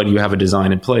 but you have a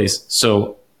design in place.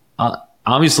 So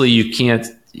obviously you can't,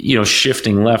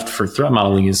 shifting left for threat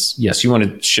modeling is, yes, you want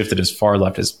to shift it as far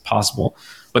left as possible.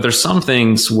 But there's some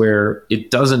things where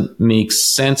it doesn't make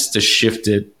sense to shift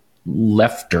it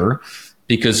lefter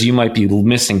because you might be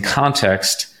missing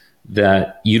context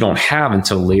that you don't have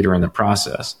until later in the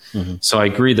process. Mm-hmm. So I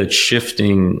agree that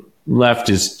shifting left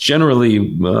is generally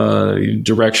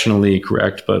directionally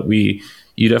correct, but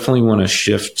you definitely want to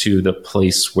shift to the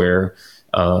place where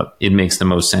it makes the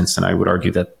most sense. And I would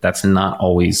argue that that's not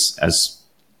always as,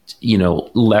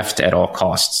 left at all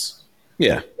costs.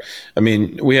 Yeah. I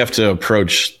mean, we have to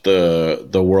approach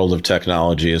the world of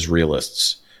technology as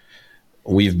realists.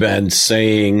 We've been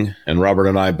saying, and Robert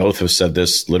and I both have said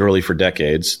this literally for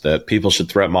decades, that people should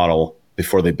threat model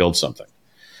before they build something.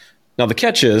 Now, the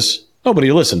catch is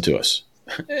nobody listened to us.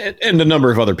 And a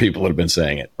number of other people have been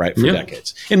saying it, right, for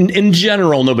decades. In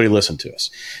general, nobody listened to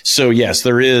us. So, yes,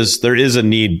 there is a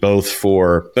need both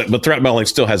for, but threat modeling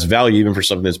still has value even for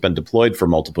something that's been deployed for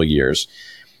multiple years.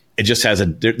 It just has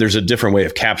there's a different way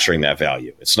of capturing that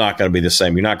value. It's not going to be the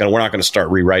same. We're not going to start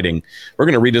rewriting. We're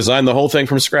going to redesign the whole thing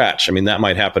from scratch. I mean, that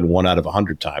might happen 1 out of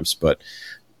 100 times, but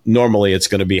normally it's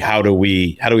going to be how do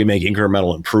we make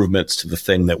incremental improvements to the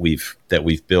thing that we've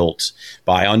built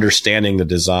by understanding the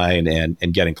design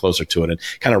and getting closer to it and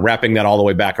kind of wrapping that all the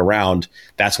way back around.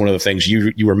 That's one of the things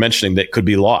you were mentioning that could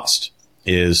be lost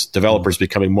is developers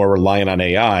becoming more reliant on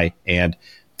AI, and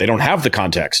they don't have the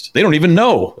context. They don't even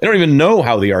know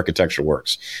how the architecture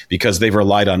works because they've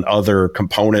relied on other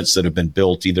components that have been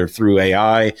built either through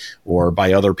AI or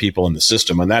by other people in the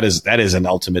system. And that is an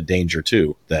ultimate danger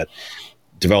too, that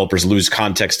developers lose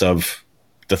context of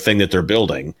the thing that they're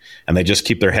building and they just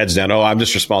keep their heads down. Oh, I'm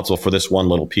just responsible for this one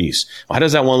little piece. Well, how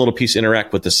does that one little piece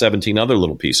interact with the 17 other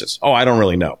little pieces? Oh, I don't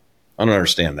really know. I don't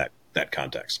understand that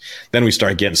context. Then we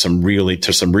start getting some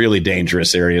really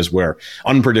dangerous areas where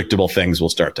unpredictable things will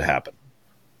start to happen.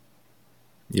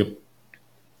 Yep.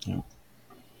 Yeah.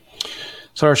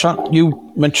 So Arshan,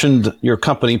 you mentioned your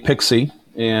company, Pixee,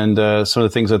 and some of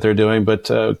the things that they're doing, but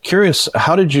curious,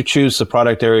 how did you choose the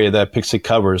product area that Pixee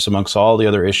covers amongst all the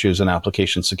other issues in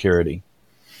application security?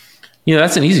 Yeah,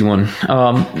 that's an easy one.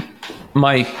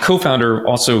 My co-founder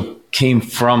also came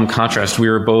from Contrast. We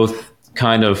were both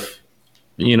kind of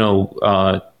we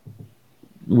were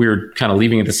kind of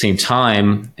leaving at the same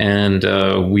time, and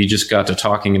we just got to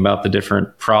talking about the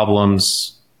different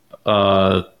problems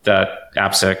that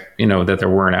AppSec, that there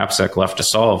weren't AppSec left to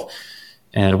solve.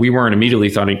 And we weren't immediately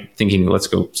thinking, let's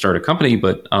go start a company.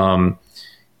 But my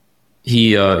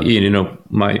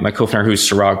co-founder, who's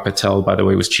Sarag Patel, by the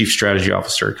way, was Chief Strategy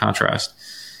Officer at Contrast.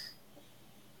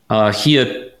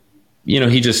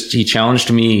 He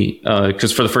challenged me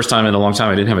because for the first time in a long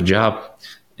time, I didn't have a job.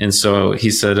 And so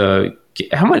he said,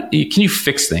 how much can you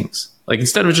fix things? Like,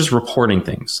 instead of just reporting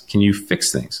things, can you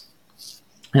fix things?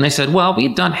 And I said, well,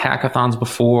 we've done hackathons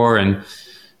before and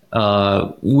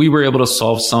we were able to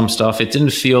solve some stuff. It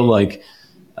didn't feel like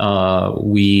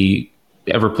we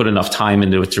ever put enough time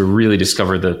into it to really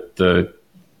discover the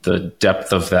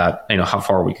depth of that, how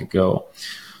far we could go.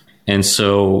 And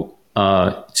so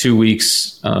 2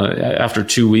 weeks after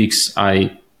 2 weeks,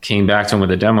 I came back to him with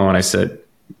a demo and I said,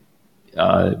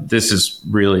 this is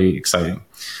really exciting.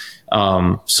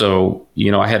 So,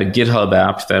 I had a GitHub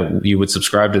app that you would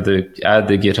subscribe to add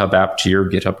the GitHub app to your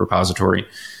GitHub repository,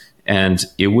 and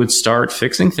it would start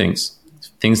fixing things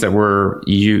that were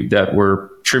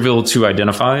trivial to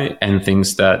identify and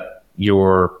things that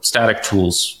your static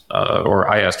tools or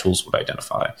IaaS tools would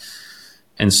identify.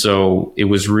 And so it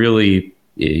was really,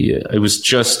 it was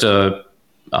just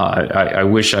I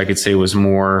wish I could say it was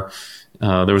more,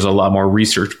 there was a lot more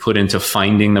research put into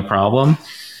finding the problem.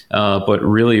 But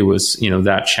really it was,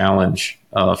 that challenge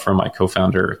from my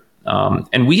co-founder.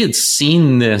 And we had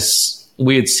seen this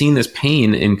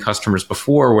pain in customers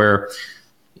before where,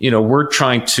 we're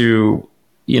trying to,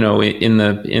 in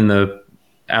the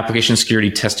application security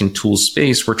testing tool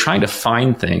space, we're trying to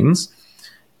find things.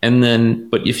 And then,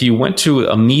 but if you went to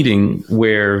a meeting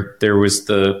where there was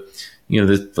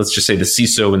let's just say the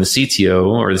CISO and the CTO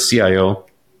or the CIO,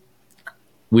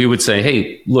 we would say,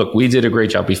 hey, look, we did a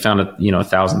great job. We found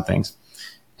 1,000 things.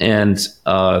 And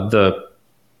the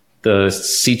the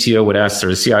CTO would ask, or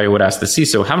the CIO would ask the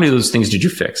CISO, how many of those things did you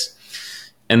fix?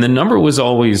 And the number was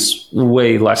always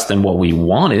way less than what we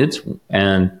wanted.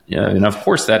 And of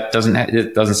course, that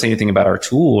doesn't say anything about our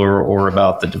tool or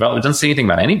about the developer. It doesn't say anything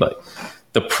about anybody.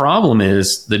 The problem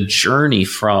is the journey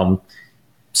from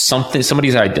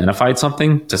somebody's identified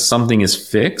something to something is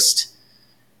fixed.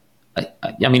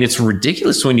 I mean, it's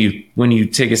ridiculous when you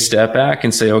take a step back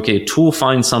and say, okay, tool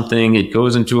finds something, it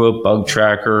goes into a bug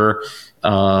tracker,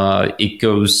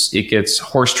 it gets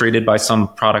horse traded by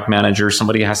some product manager.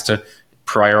 Somebody has to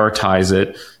prioritize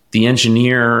it. The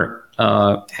engineer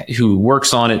who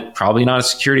works on it, probably not a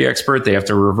security expert. They have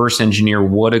to reverse engineer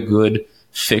what a good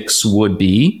fix would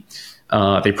be.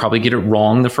 They probably get it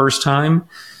wrong the first time.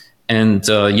 And,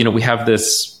 we've had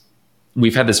this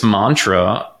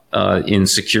mantra in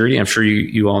security. I'm sure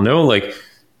you all know, like,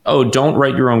 oh, don't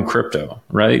write your own crypto,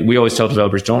 right? We always tell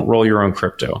developers, don't roll your own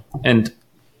crypto. And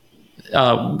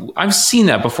I've seen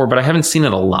that before, but I haven't seen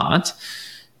it a lot.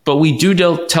 But we do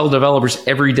tell developers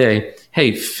every day,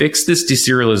 hey, fix this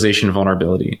deserialization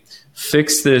vulnerability,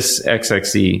 fix this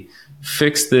XXE,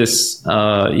 fix this,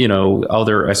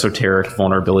 other esoteric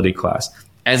vulnerability class,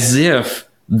 as if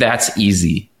that's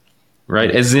easy,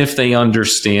 right? As if they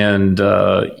understand,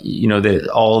 that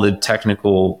all the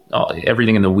technical,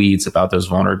 everything in the weeds about those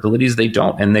vulnerabilities. They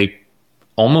don't, and they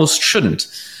almost shouldn't.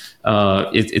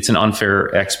 It's an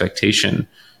unfair expectation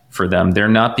for them. They're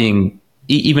not being,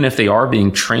 even if they are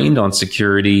being trained on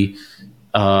security,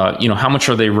 how much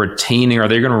are they retaining? Are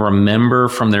they going to remember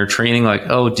from their training, like,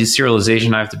 oh,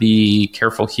 deserialization, I have to be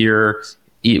careful here.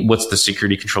 What's the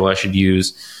security control I should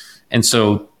use? And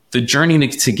so the journey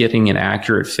to getting an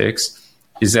accurate fix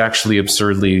is actually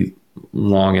absurdly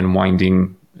long and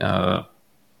winding.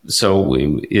 So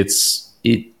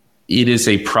it is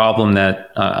a problem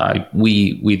that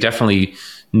we definitely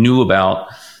knew about,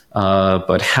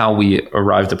 but how we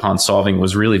arrived upon solving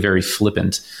was really very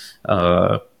flippant.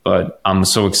 But I'm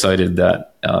so excited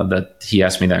that he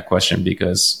asked me that question,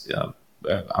 because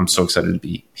I'm so excited to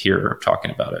be here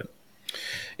talking about it.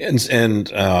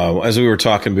 And as we were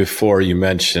talking before, you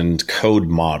mentioned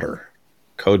CodeModder.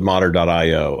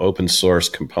 CodeModder.io, open source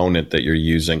component that you're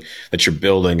using, that you're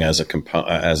building as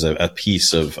a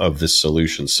piece of this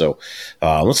solution. So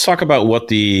let's talk about what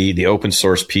the open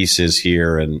source piece is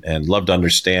here, and love to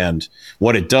understand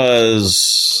what it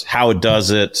does, how it does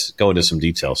it. Go into some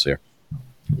details here.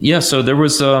 Yeah, so there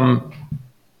was, I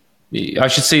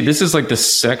should say, this is like the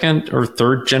second or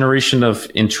third generation of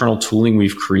internal tooling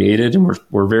we've created, and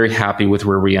we're very happy with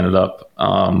where we ended up.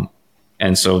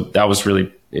 And so that was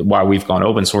really why we've gone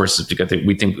open source, is because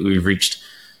we think we've reached,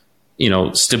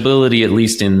 stability, at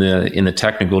least in the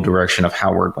technical direction of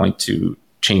how we're going to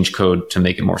change code to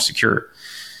make it more secure.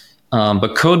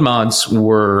 But code mods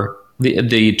were,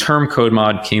 the term code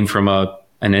mod came from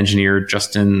an engineer,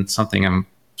 Justin something, I'm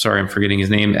forgetting his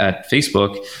name, at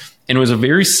Facebook. And it was a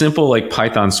very simple, like,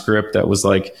 Python script that was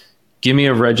like, give me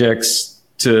a regex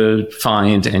to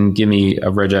find and give me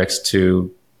a regex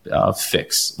to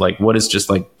fix. Like, what is just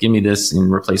like, give me this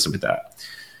and replace it with that.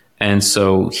 And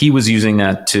so he was using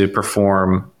that to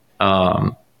perform,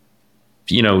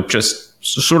 just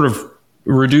sort of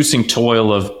reducing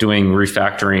toil of doing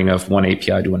refactoring of one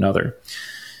API to another.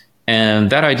 And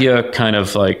that idea kind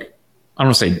of, like, I don't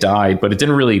want to say died, but it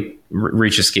didn't really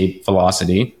reach escape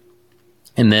velocity.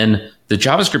 And then the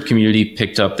JavaScript community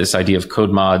picked up this idea of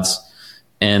code mods,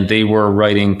 and they were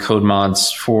writing code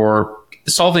mods for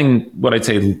solving what I'd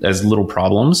say as little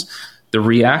problems. The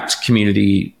React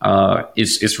community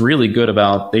is really good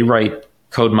about, they write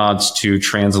code mods to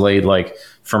translate, like,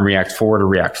 from React 4 to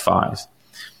React 5.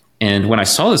 And when I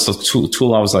saw this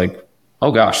tool, I was like,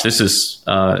 oh gosh, this is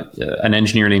an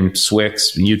engineer named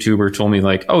Swix, YouTuber, told me,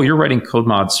 like, oh, you're writing code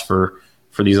mods for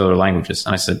these other languages.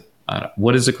 And I said,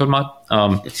 what is a code mod?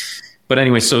 But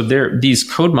anyway, so these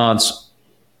code mods,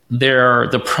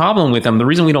 the problem with them, the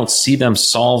reason we don't see them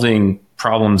solving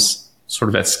problems sort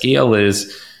of at scale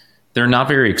is they're not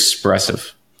very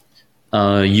expressive.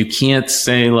 You can't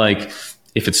say, like,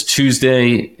 if it's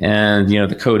Tuesday and,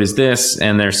 the code is this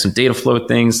and there's some data flow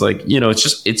things, like,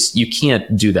 you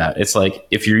can't do that. It's like,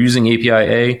 if you're using API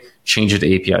A, change it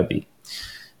to API B.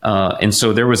 And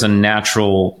so there was a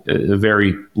natural,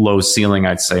 very low ceiling,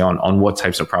 I'd say, on what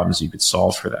types of problems you could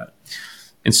solve for that.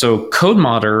 And so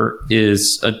CodeModder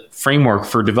is a framework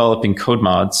for developing code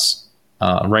mods.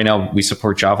 Right now we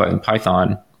support Java and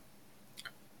Python,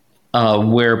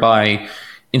 whereby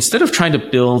instead of trying to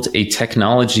build a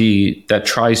technology that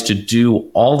tries to do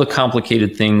all the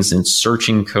complicated things in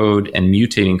searching code and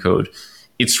mutating code,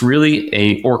 it's really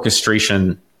a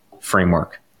orchestration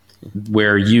framework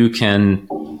where you can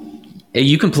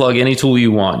You can plug any tool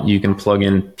you want. You can plug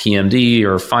in PMD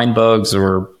or find bugs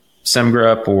or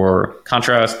SemGrep or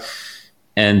contrast.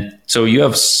 And so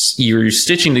you're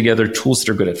stitching together tools that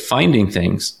are good at finding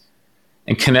things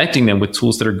and connecting them with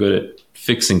tools that are good at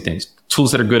fixing things,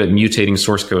 tools that are good at mutating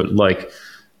source code, like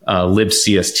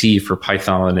libcst for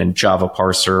Python and Java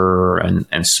parser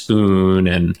and Spoon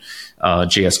and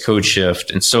JS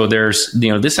CodeShift. And so there's,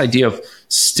 this idea of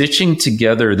stitching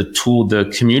together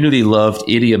the community loved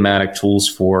idiomatic tools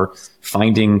for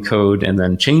finding code and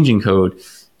then changing code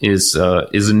is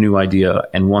a new idea,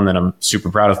 and one that I'm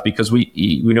super proud of, because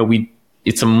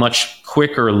it's a much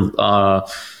quicker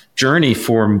journey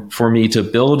for me to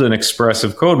build an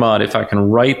expressive code mod if I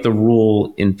can write the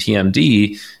rule in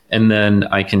PMD, and then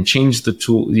I can change the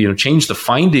tool, change the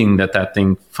finding that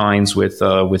thing finds with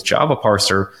Java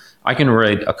parser. I can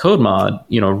write a code mod,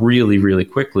 really, really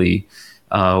quickly.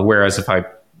 Whereas if I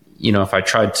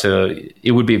tried to,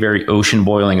 it would be a very ocean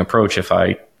boiling approach if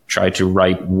I tried to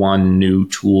write one new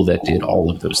tool that did all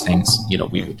of those things.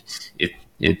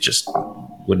 It just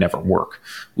would never work.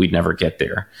 We'd never get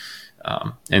there.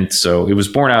 And so it was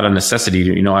born out of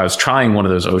necessity. I was trying one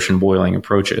of those ocean boiling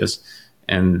approaches,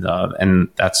 and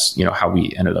that's how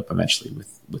we ended up eventually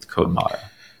with CodeModder.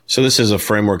 So this is a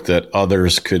framework that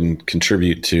others can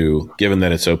contribute to, given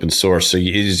that it's open source. So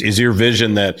is your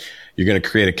vision that you're going to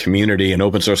create a community, an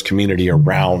open source community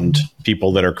around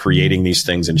people that are creating these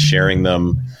things and sharing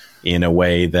them in a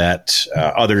way that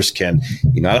others can,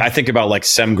 I think about like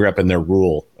SemGrep and their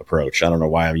rule approach. I don't know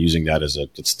why I'm using that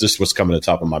it's just what's coming to the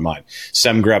top of my mind.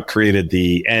 SemGrep created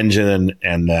the engine,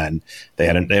 and then they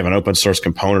have an open source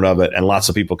component of it, and lots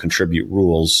of people contribute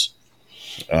rules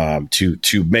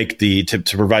to make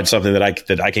to provide something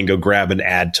that I can go grab and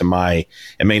add to my.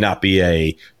 It may not be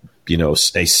a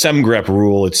SemGrep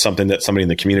rule. It's something that somebody in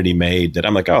the community made that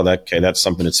I'm like, oh, that's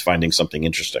something that's finding something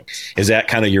interesting. Is that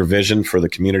kind of your vision for the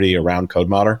community around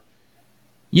CodeModder?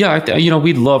 Yeah,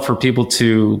 we'd love for people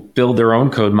to build their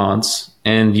own code mods,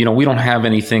 and we don't have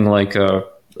anything like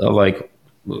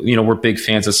we're big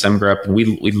fans of SemGrep, and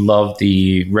we love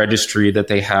the registry that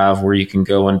they have where you can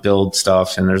go and build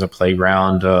stuff, and there's a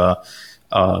playground,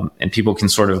 and people can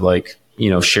sort of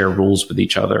share rules with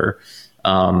each other.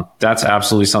 That's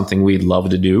absolutely something we'd love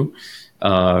to do.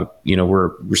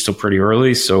 We're still pretty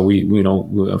early, so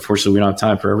unfortunately we don't have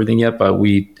time for everything yet, but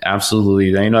we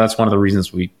absolutely, that's one of the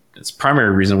reasons it's the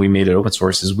primary reason we made it open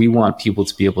source, is we want people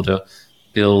to be able to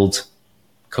build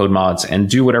code mods and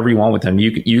do whatever you want with them.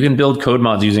 You can build code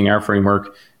mods using our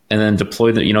framework and then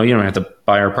deploy you don't have to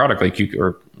buy our product.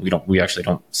 We actually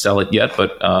don't sell it yet,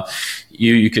 but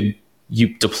you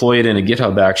deploy it in a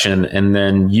GitHub action, and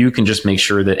then you can just make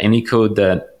sure that any code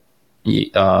that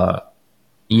that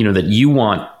you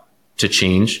want to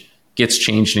change gets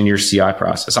changed in your CI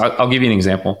process. I'll give you an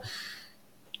example.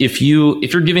 If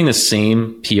you're giving the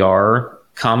same PR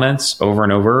comments over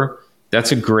and over,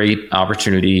 that's a great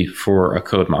opportunity for a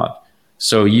code mod.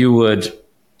 So you'd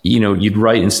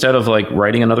write, instead of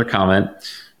writing another comment,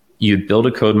 you'd build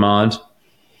a code mod,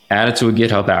 add it to a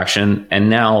GitHub action, and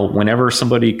now whenever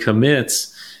somebody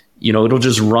commits, it'll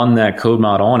just run that code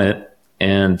mod on it,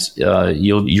 and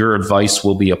your advice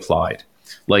will be applied.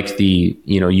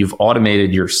 You've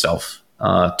automated yourself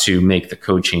to make the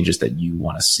code changes that you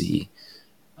want to see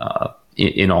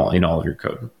in all of your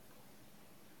code.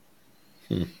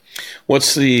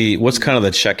 What's kind of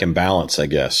the check and balance, I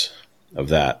guess, of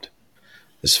that,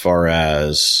 as far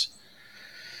as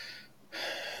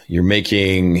you're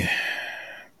making,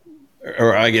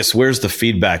 or I guess, where's the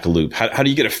feedback loop? How do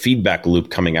you get a feedback loop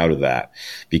coming out of that?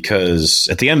 Because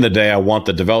at the end of the day, I want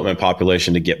the development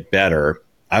population to get better.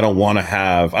 I don't want to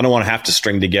have to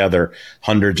string together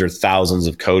hundreds or thousands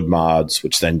of code mods,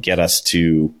 which then get us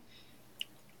to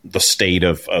the state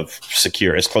of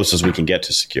secure, as close as we can get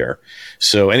to secure.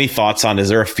 So any thoughts on, is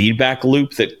there a feedback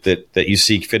loop that you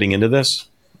see fitting into this?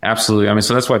 Absolutely.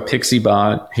 So that's why Pixee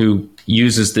Bot, who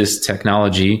uses this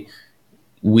technology,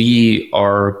 we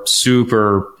are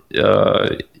super,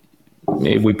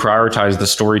 we prioritize the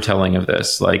storytelling of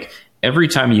this. Every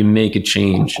time you make a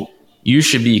change, you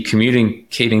should be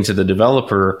communicating to the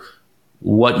developer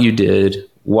what you did,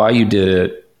 why you did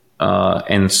it.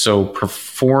 And so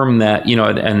perform that,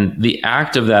 and the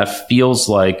act of that feels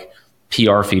like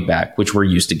PR feedback, which we're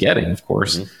used to getting, of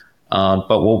course. Mm-hmm.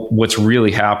 But what's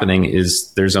really happening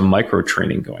is there's a micro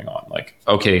training going on.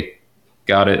 Okay,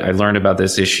 got it. I learned about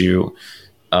this issue,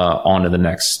 on to the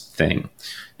next thing.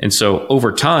 And so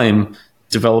over time,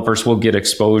 developers will get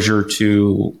exposure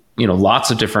to, lots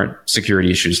of different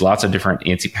security issues, lots of different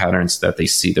anti-patterns that they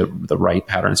see the right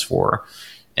patterns for.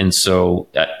 And so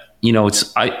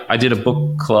I did a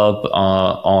book club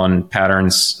on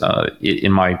patterns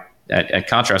at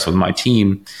Contrast with my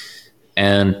team,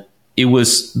 and it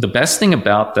was the best thing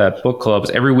about that book club is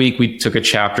every week we took a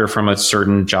chapter from a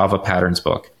certain Java patterns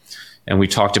book, and we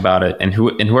talked about it. And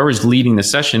whoever's leading the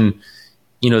session,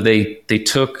 they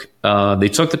took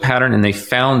the pattern and they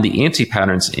found the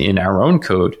anti-patterns in our own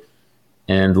code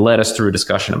and led us through a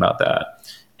discussion about that.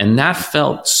 And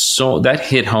that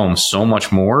hit home so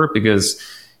much more because,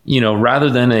 rather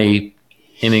than an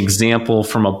example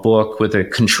from a book with a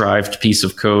contrived piece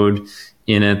of code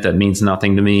in it that means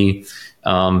nothing to me,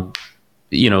 having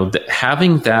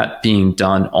that being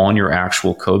done on your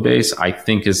actual code base, I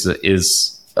think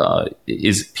is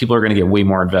people are going to get way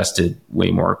more invested,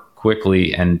 way more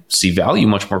quickly, and see value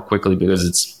much more quickly because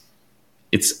it's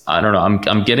I don't know,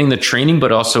 I'm getting the training,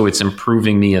 but also it's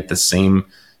improving me at the same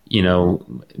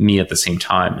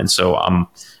time. And so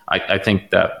I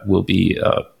think that will be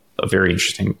a very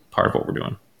interesting part of what we're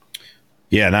doing.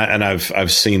 Yeah, and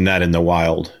I've seen that in the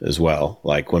wild as well.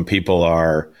 Like when people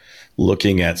are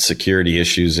looking at security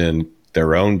issues in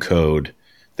their own code,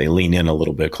 they lean in a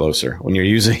little bit closer. When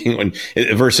you're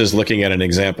versus looking at an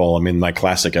example. I mean, my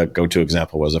classic go-to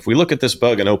example was if we look at this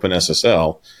bug in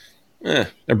OpenSSL,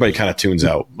 everybody kind of tunes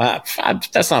out.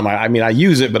 That's not I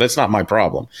use it, but it's not my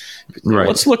problem. Right.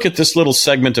 Let's look at this little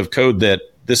segment of code that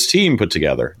this team put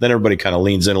together. Then everybody kind of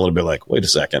leans in a little bit like, wait a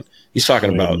second. He's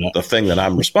talking about the thing that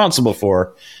I'm responsible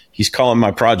for. He's calling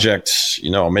my project,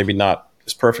 maybe not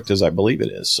as perfect as I believe it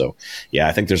is. So yeah,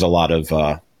 I think there's a lot of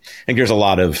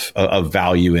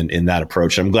value in that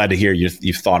approach. I'm glad to hear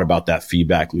you've thought about that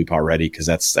feedback loop already, because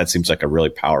that seems like a really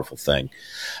powerful thing.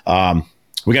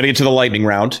 We got to get to the lightning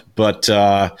round, but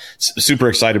super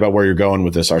excited about where you're going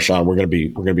with this, Arshan. We're going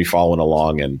to be following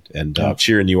along and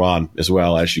cheering you on as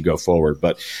well as you go forward.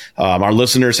 But our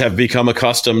listeners have become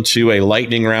accustomed to a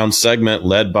lightning round segment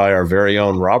led by our very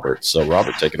own Robert. So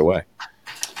Robert, take it away.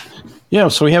 Yeah.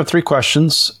 So we have 3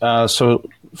 questions. So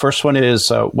first one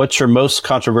is, what's your most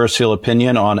controversial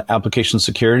opinion on application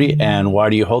security, and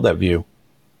why do you hold that view?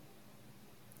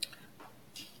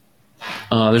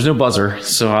 There's no buzzer,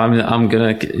 so I'm gonna.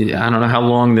 I don't know how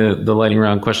long the lightning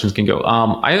round questions can go.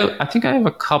 I think I have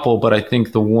a couple, but I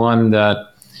think the one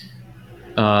that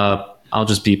I'll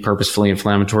just be purposefully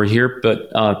inflammatory here.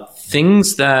 But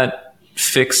things that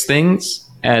fix things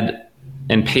and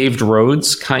paved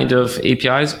roads kind of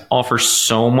APIs offer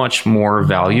so much more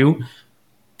value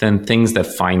than things that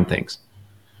find things.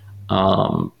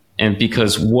 And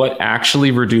because what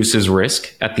actually reduces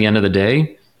risk at the end of the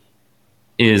day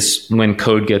is when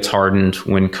code gets hardened,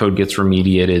 when code gets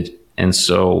remediated, and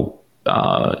so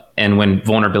and when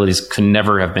vulnerabilities could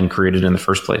never have been created in the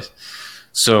first place.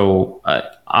 So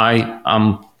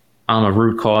I'm a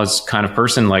root cause kind of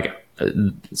person.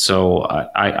 So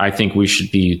I think we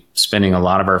should be spending a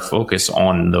lot of our focus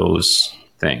on those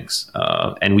things.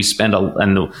 And we spend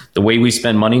the way we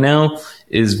spend money now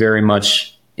is very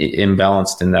much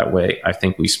imbalanced in that way. I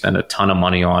think we spend a ton of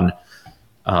money on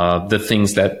the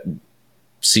things that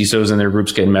CISOs and their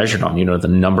groups get measured on, the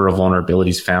number of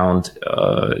vulnerabilities found,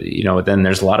 then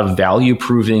there's a lot of value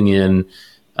proving in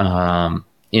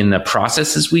the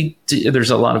processes we do.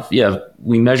 There's a lot of,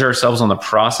 we measure ourselves on the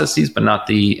processes, but not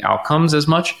the outcomes as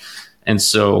much. And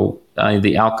so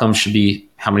the outcome should be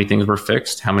how many things were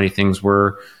fixed, how many things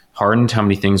were hardened, how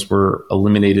many things were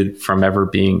eliminated from ever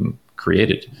being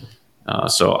created.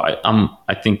 So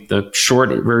I think the short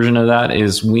version of that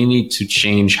is we need to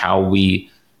change how we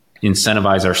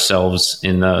incentivize ourselves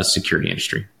in the security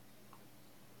industry.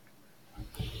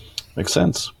 Makes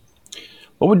sense.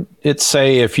 What would it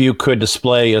say if you could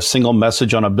display a single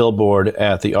message on a billboard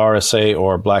at the RSA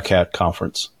or Black Hat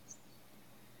conference?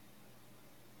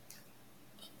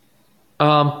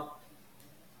 The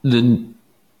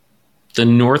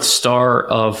North Star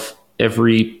of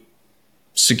every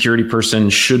security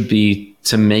person should be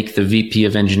to make the VP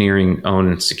of engineering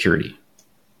own security.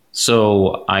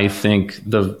 So I think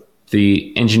the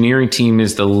engineering team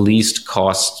is the least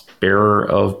cost bearer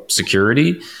of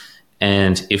security.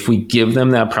 And if we give them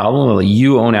that problem,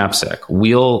 you own AppSec.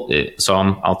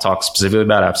 I'll talk specifically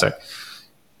about AppSec.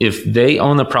 If they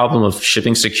own the problem of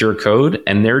shipping secure code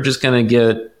and they're just going to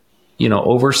get,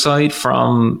 oversight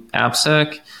from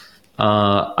AppSec,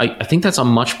 I think that's a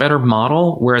much better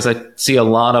model. Whereas I see a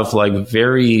lot of a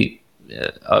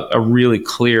really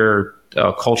clear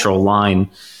cultural line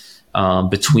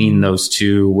between those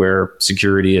two, where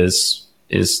security is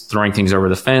throwing things over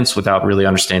the fence without really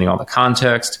understanding all the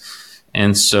context.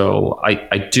 And so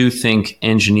I do think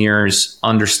engineers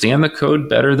understand the code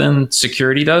better than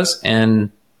security does, and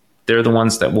they're the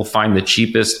ones that will find the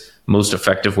cheapest, most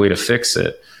effective way to fix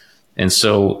it. And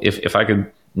so if I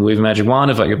could wave a magic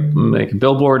wand, if I could make a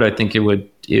billboard, I think it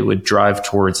would drive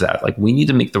towards that. Like, we need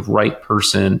to make the right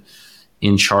person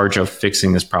in charge of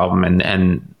fixing this problem.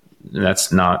 And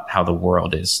that's not how the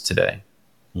world is today.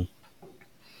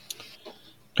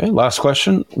 Okay, last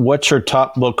question. What's your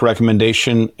top book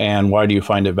recommendation and why do you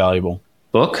find it valuable?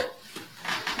 Book?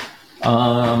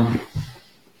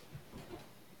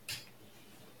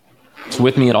 It's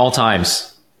with me at all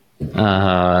times.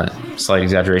 Slight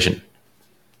exaggeration.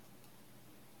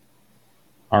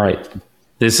 All right.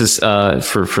 This is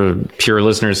for pure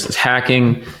listeners. It's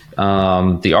Hacking,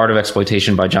 The Art of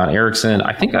Exploitation by John Erickson.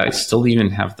 I think I still even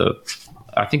have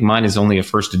I think mine is only a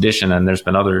first edition, and there's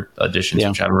been other editions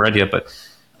which I haven't read yet. But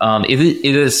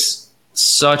it is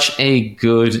such a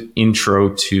good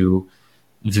intro to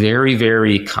very,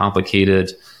 very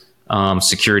complicated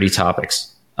security topics.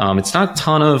 It's not a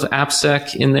ton of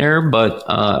AppSec in there, but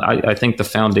I think the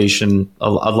foundation, a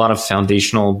lot of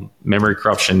foundational memory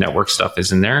corruption network stuff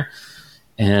is in there.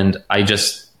 And I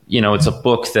just, it's a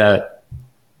book that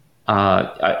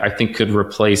I think could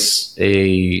replace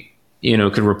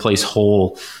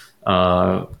whole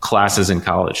classes in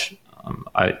college.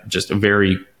 Just a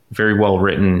very, very well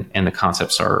written, and the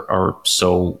concepts are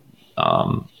so,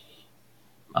 so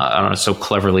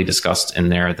cleverly discussed in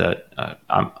there that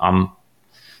I'm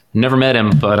never met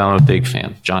him, but I'm a big fan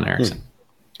of John Erickson.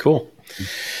 Cool.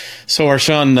 So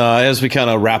Arshan, as we kind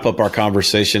of wrap up our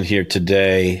conversation here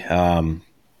today,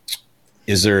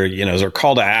 is there a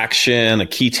call to action, a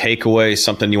key takeaway,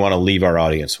 something you want to leave our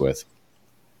audience with?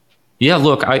 Yeah,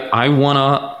 look, I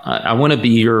wanna be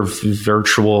your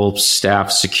virtual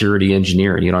staff security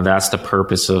engineer. That's the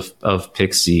purpose of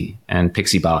Pixee and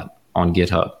PixieBot on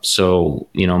GitHub. So,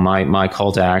 my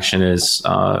call to action is,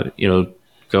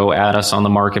 go at us on the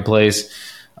marketplace,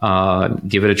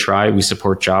 give it a try. We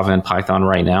support Java and Python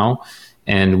right now,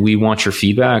 and we want your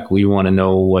feedback. We want to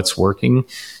know what's working,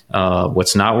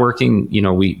 what's not working.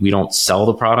 We don't sell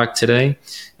the product today.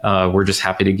 We're just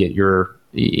happy to get your,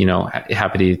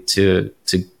 happy to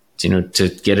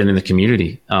get it in the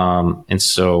community. And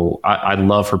so I'd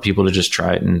love for people to just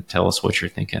try it and tell us what you're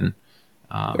thinking.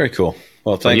 Very cool.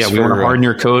 Well, thanks. We want to harden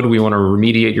your code. We want to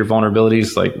remediate your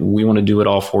vulnerabilities. Like, we want to do it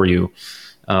all for you.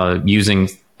 Using,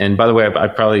 and by the way, I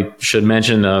probably should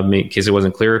mention, in case it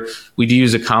wasn't clear, we do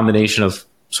use a combination of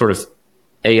sort of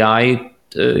AI,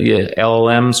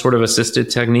 LLM sort of assisted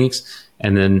techniques,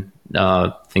 and then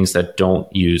things that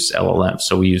don't use LLM.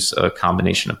 So we use a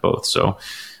combination of both. So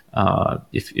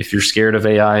if you're scared of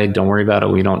AI, don't worry about it.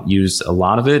 We don't use a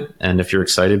lot of it. And if you're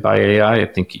excited by AI, I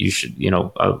think you should,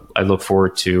 I look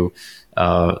forward to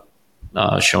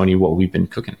showing you what we've been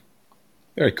cooking.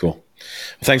 Very cool.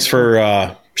 Thanks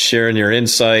for sharing your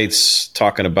insights,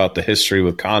 talking about the history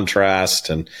with contrast.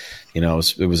 And,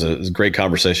 it was a great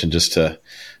conversation just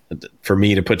for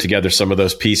me to put together some of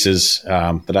those pieces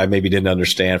that I maybe didn't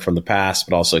understand from the past,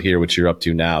 but also hear what you're up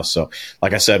to now. So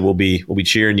like I said, we'll be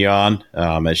cheering you on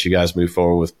as you guys move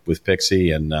forward with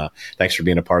Pixee. And thanks for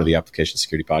being a part of the Application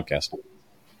Security Podcast.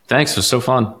 Thanks. It was so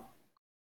fun.